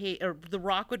Nick Cage, or The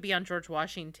Rock would be on George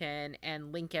Washington,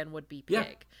 and Lincoln would be Pig.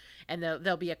 Yeah. And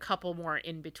there'll be a couple more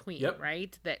in between,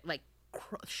 right? That like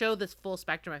show this full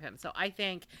spectrum of him. So I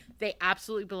think they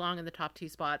absolutely belong in the top 2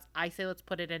 spots. I say let's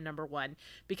put it in number 1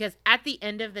 because at the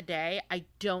end of the day, I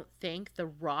don't think The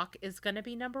Rock is going to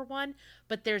be number 1,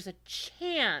 but there's a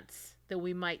chance that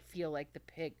we might feel like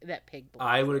Pig belongs.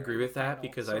 I would agree with that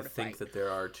because I think that there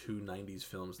are 2 90s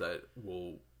films that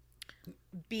will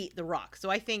beat The Rock. So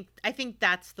I think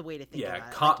that's the way to think about it.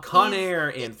 Yeah, Con Air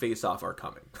and Face Off are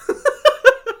coming.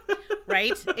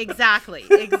 Right? Exactly.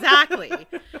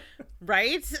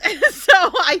 Right? So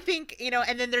I think,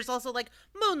 and then there's also like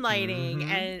Moonlighting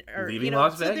and Leaving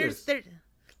Las Vegas.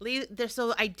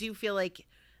 So I do feel like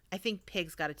I think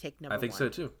Pig's got to take number 1. I think so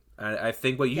too. I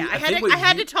think what you I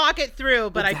had to talk it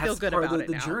through, but I feel good about it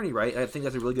now. The journey, right? I think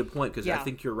that's a really good point because I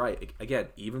think you're right. Again,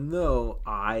 even though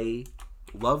I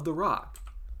love The Rock,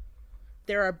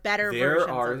 there are better versions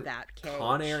of that Cage.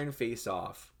 Con Air and Face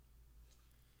Off,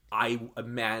 I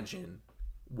imagine,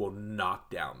 will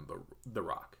knock down the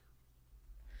Rock.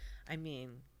 I mean,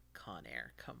 Con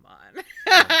Air. Come on.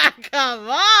 Come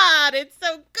on. It's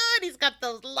so good. He's got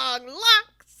those long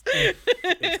locks.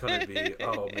 It's going to be,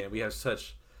 oh man, we have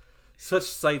such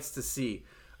sights to see.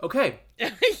 Okay.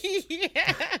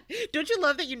 Yeah. Don't you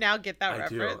love that you now get that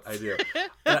reference? I do.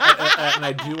 And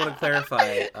I do want to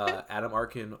clarify, Adam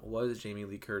Arkin was Jamie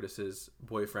Lee Curtis's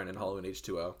boyfriend in Halloween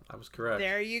H2O. I was correct.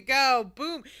 There you go.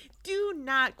 Boom. Do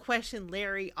not question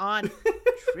Larry on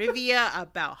trivia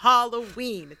about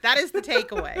Halloween. That is the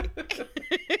takeaway.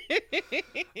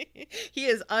 He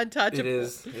is untouchable. It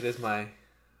is my,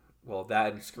 well,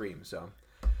 that and Scream, so.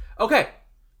 Okay.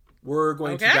 We're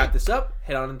going to wrap this up,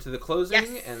 head on into the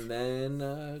closing, and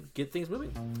then get things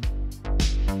moving.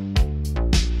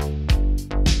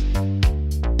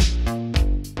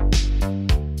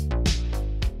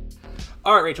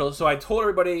 All right, Rachel. So I told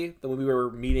everybody that when we were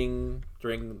meeting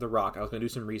during The Rock, I was going to do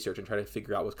some research and try to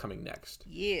figure out what's coming next.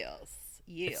 Yes.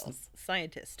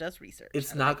 Scientist does research.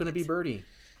 It's not going to be Birdie.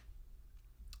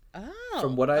 Oh.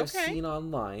 From what I've seen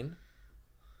online,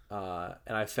 and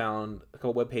I found a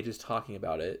couple web pages talking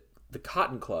about it, the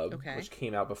Cotton Club, which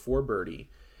came out before Birdie,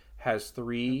 has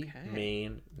 3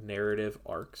 main narrative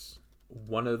arcs.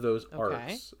 One of those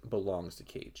arcs belongs to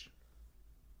Cage.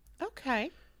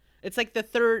 Okay. It's like a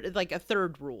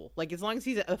third rule. Like as long as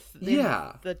he's in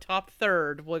the top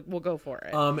third, we'll go for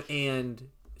it. And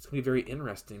it's gonna be very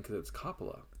interesting because it's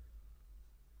Coppola.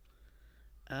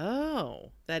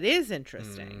 Oh, that is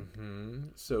interesting. Mm-hmm.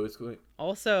 So it's going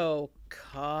also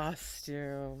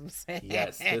costumes.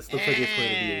 Yes, this looks like it's going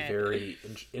to be a very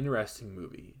interesting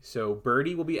movie. So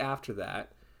Birdie will be after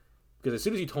that, because as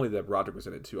soon as you told me that Roderick was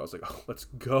in it too, I was like, oh, let's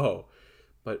go.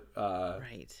 But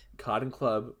Cotton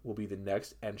Club will be the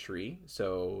next entry.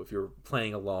 So if you're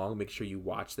playing along, make sure you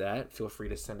watch that. Feel free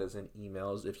to send us in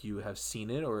emails if you have seen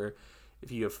it or if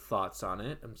you have thoughts on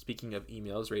it. Speaking of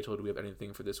emails, Rachel, do we have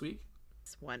anything for this week?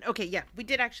 One. Okay, yeah, we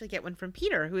did actually get one from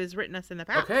Peter, who has written us in the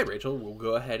past. Okay, Rachel, we'll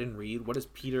go ahead and read. What does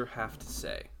Peter have to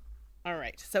say? All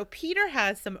right, so Peter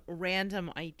has some random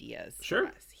ideas for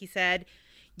us. He said,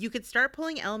 you could start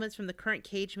pulling elements from the current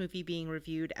Cage movie being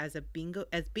reviewed as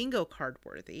bingo card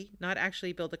worthy. Not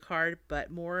actually build a card,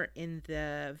 but more in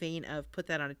the vein of put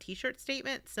that on a t-shirt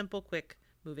statement. Simple, quick,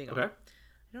 moving on.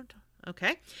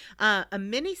 Okay. A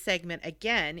mini segment,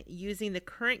 again, using the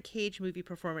current Cage movie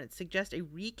performance, suggests a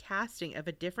recasting of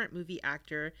a different movie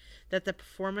actor that the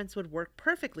performance would work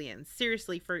perfectly in,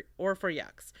 seriously, for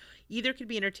yucks. Either could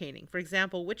be entertaining. For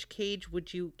example, which Cage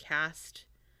would you cast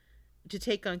to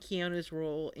take on Keanu's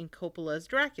role in Coppola's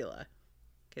Dracula?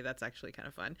 Okay, that's actually kind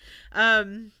of fun.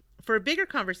 For a bigger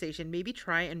conversation, maybe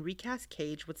try and recast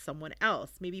Cage with someone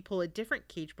else. Maybe pull a different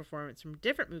Cage performance from a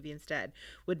different movie instead.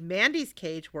 Would Mandy's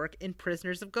Cage work in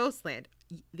Prisoners of Ghostland?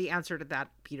 The answer to that,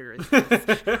 Peter, is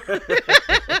yes.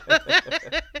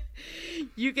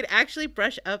 You could actually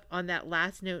brush up on that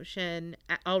last notion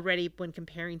already when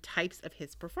comparing types of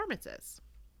his performances.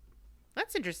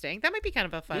 That's interesting. That might be kind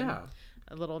of a fun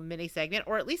a little mini segment,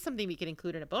 or at least something we could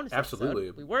include in a bonus Absolutely.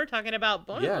 episode. We were talking about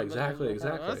bonus episodes.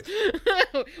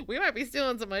 Exactly. We might be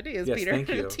stealing some ideas, yes, Peter. Thank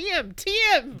you. TM.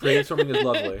 Brainstorming is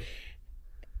lovely.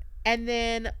 And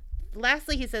then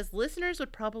lastly, he says, listeners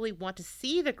would probably want to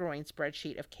see the growing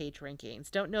spreadsheet of Cage rankings.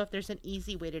 Don't know if there's an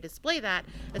easy way to display that,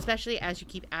 especially as you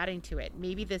keep adding to it.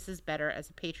 Maybe this is better as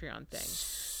a Patreon thing.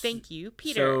 Thank you,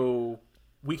 Peter. So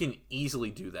we can easily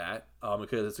do that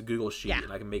because it's a Google sheet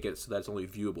and I can make it so that it's only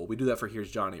viewable. We do that for Here's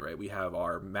Johnny, right? We have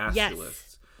our master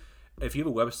lists. If you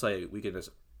have a website, we can just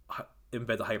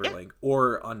embed the hyperlink.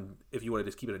 Or if you want to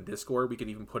just keep it in Discord, we can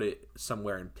even put it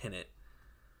somewhere and pin it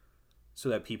so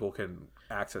that people can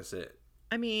access it.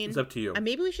 I mean, it's up to you.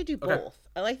 Maybe we should do both.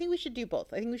 I think we should do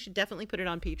both. I think we should definitely put it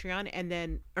on Patreon and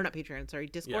then, or not Patreon, sorry,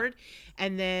 Discord. Yeah.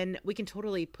 And then we can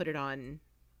totally put it on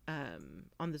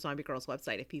the Zombie Girls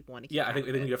website if people want to keep I think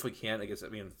we definitely can. I guess,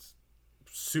 it's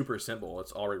super simple.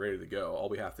 It's already ready to go. All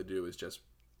we have to do is just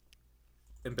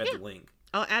embed the link.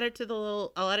 I'll add it to the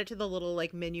little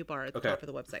like menu bar at the top of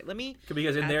the website. Let me,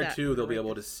 because in there too they'll be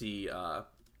able to see also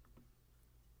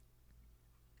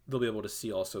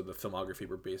the filmography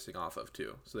we're basing off of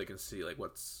too, so they can see like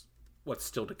what's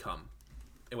still to come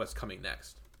and what's coming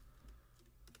next.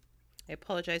 I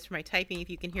apologize for my typing. If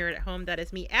you can hear it at home, that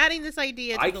is me adding this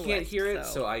idea to the list. I can't hear it,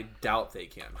 so I doubt they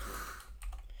can.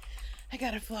 I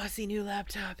got a flossy new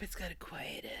laptop. It's got a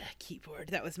quiet keyboard.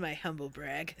 That was my humble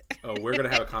brag. Oh, we're going to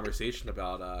have a conversation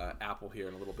about Apple here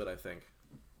in a little bit, I think.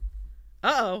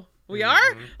 Uh-oh. We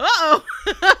are? Uh-oh.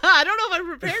 I don't know if I'm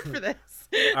prepared for this.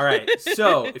 All right.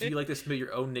 So, if you'd like to submit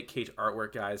your own Nick Cage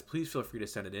artwork, guys, please feel free to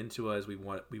send it in to us. We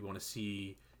want to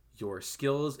see your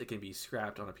skills. It can be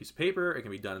scrapped on a piece of paper. It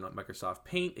can be done in Microsoft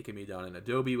Paint. It can be done in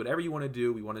Adobe. Whatever you want to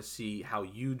do, we want to see how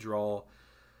you draw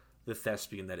the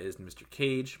thespian that is Mr.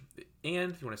 Cage.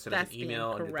 And if you want to send us an email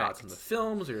on your thoughts on the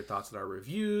films, or your thoughts on our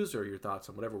reviews, or your thoughts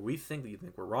on whatever we think that you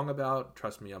think we're wrong about,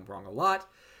 trust me, I'm wrong a lot.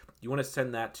 You want to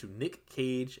send that to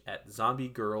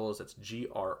nickcage@zombiegirls, that's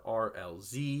GRRLZ.com.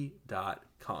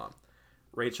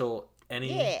 Rachel,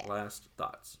 any last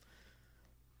thoughts?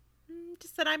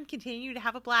 Just that I'm continuing to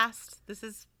have a blast. This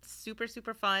is super,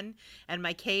 super fun. And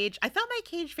I thought my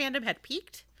Cage fandom had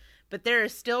peaked, but there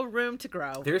is still room to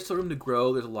grow. There's still room to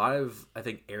grow. There's a lot of, I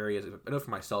think, areas, I know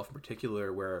for myself in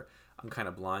particular, where I'm kind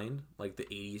of blind. Like the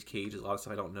 80s Cage, there's a lot of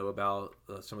stuff I don't know about.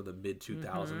 Some of the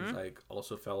mid-2000s I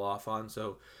also fell off on.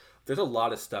 So there's a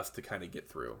lot of stuff to kind of get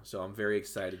through. So I'm very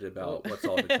excited about what's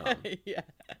all to come. Yeah.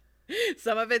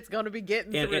 Some of it's going to be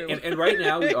getting through. And right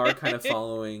now we are kind of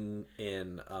following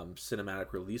in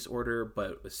cinematic release order,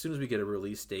 but as soon as we get a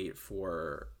release date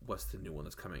for, what's the new one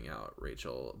that's coming out,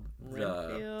 Rachel?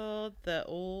 Renfield, the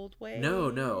old way? No.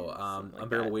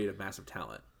 Unbearable Weight of Massive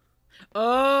Talent.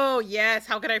 Oh, yes.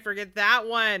 How could I forget that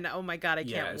one? Oh, my God. I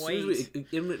can't wait.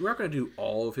 We're not going to do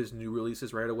all of his new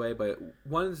releases right away, but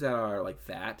ones that are like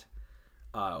that,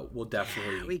 we'll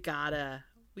definitely... Yeah, we gotta.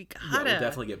 Yeah, we'll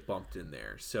definitely get bumped in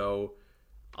there. So,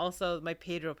 also, my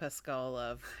Pedro Pascal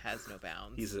love has no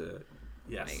bounds. He's a...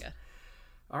 Yes. Omega.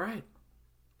 All right.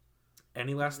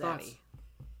 Any last thoughts?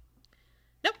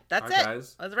 Nope, that's all right, it.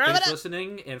 Guys. Let's wrap it up. Thanks for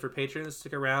listening, and for patrons,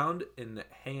 stick around and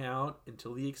hang out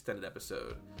until the extended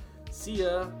episode. See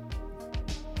ya.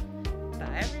 Bye,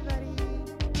 everybody.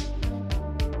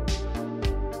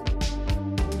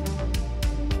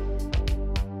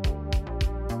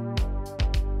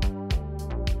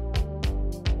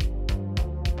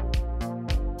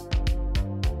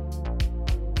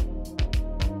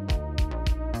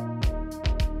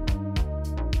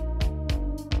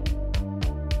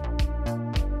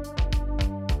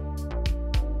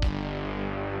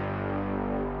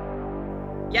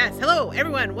 Yes, hello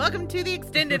everyone. Welcome to the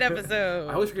extended episode.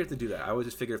 I always forget to do that. I always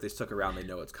just figure if they stuck around, they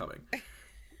know it's coming.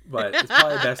 But it's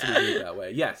probably best to do it that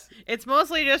way. Yes. It's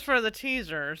mostly just for the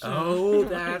teasers. Oh,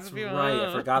 that's right.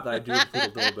 I forgot that I do include a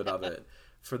little bit of it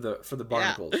for the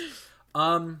barnacles.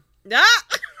 Yeah.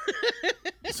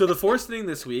 So the fourth thing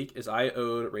this week is I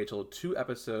owed Rachel 2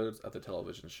 episodes of the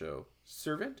television show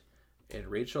Servant, and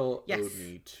Rachel owed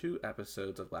me 2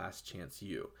 episodes of Last Chance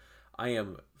U. I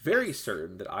am very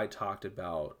certain that I talked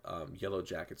about Yellow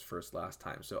Jackets first last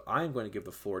time, so I'm going to give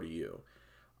the floor to you.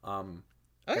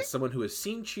 As someone who has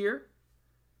seen Cheer,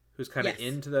 who's kind of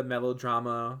into the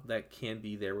melodrama that can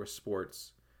be there with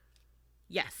sports.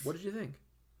 Yes. What did you think?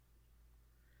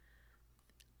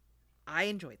 I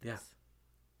enjoyed this.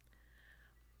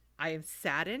 Yeah. I am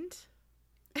saddened.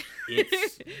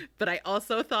 It's... But I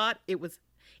also thought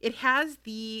it has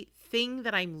the thing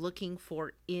that I'm looking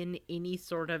for in any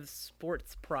sort of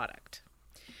sports product,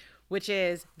 which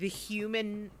is the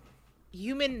human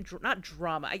not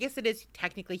drama. I guess it is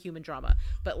technically human drama,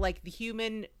 but like the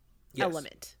human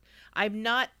element. I'm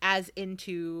not as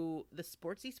into the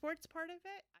sports part of it.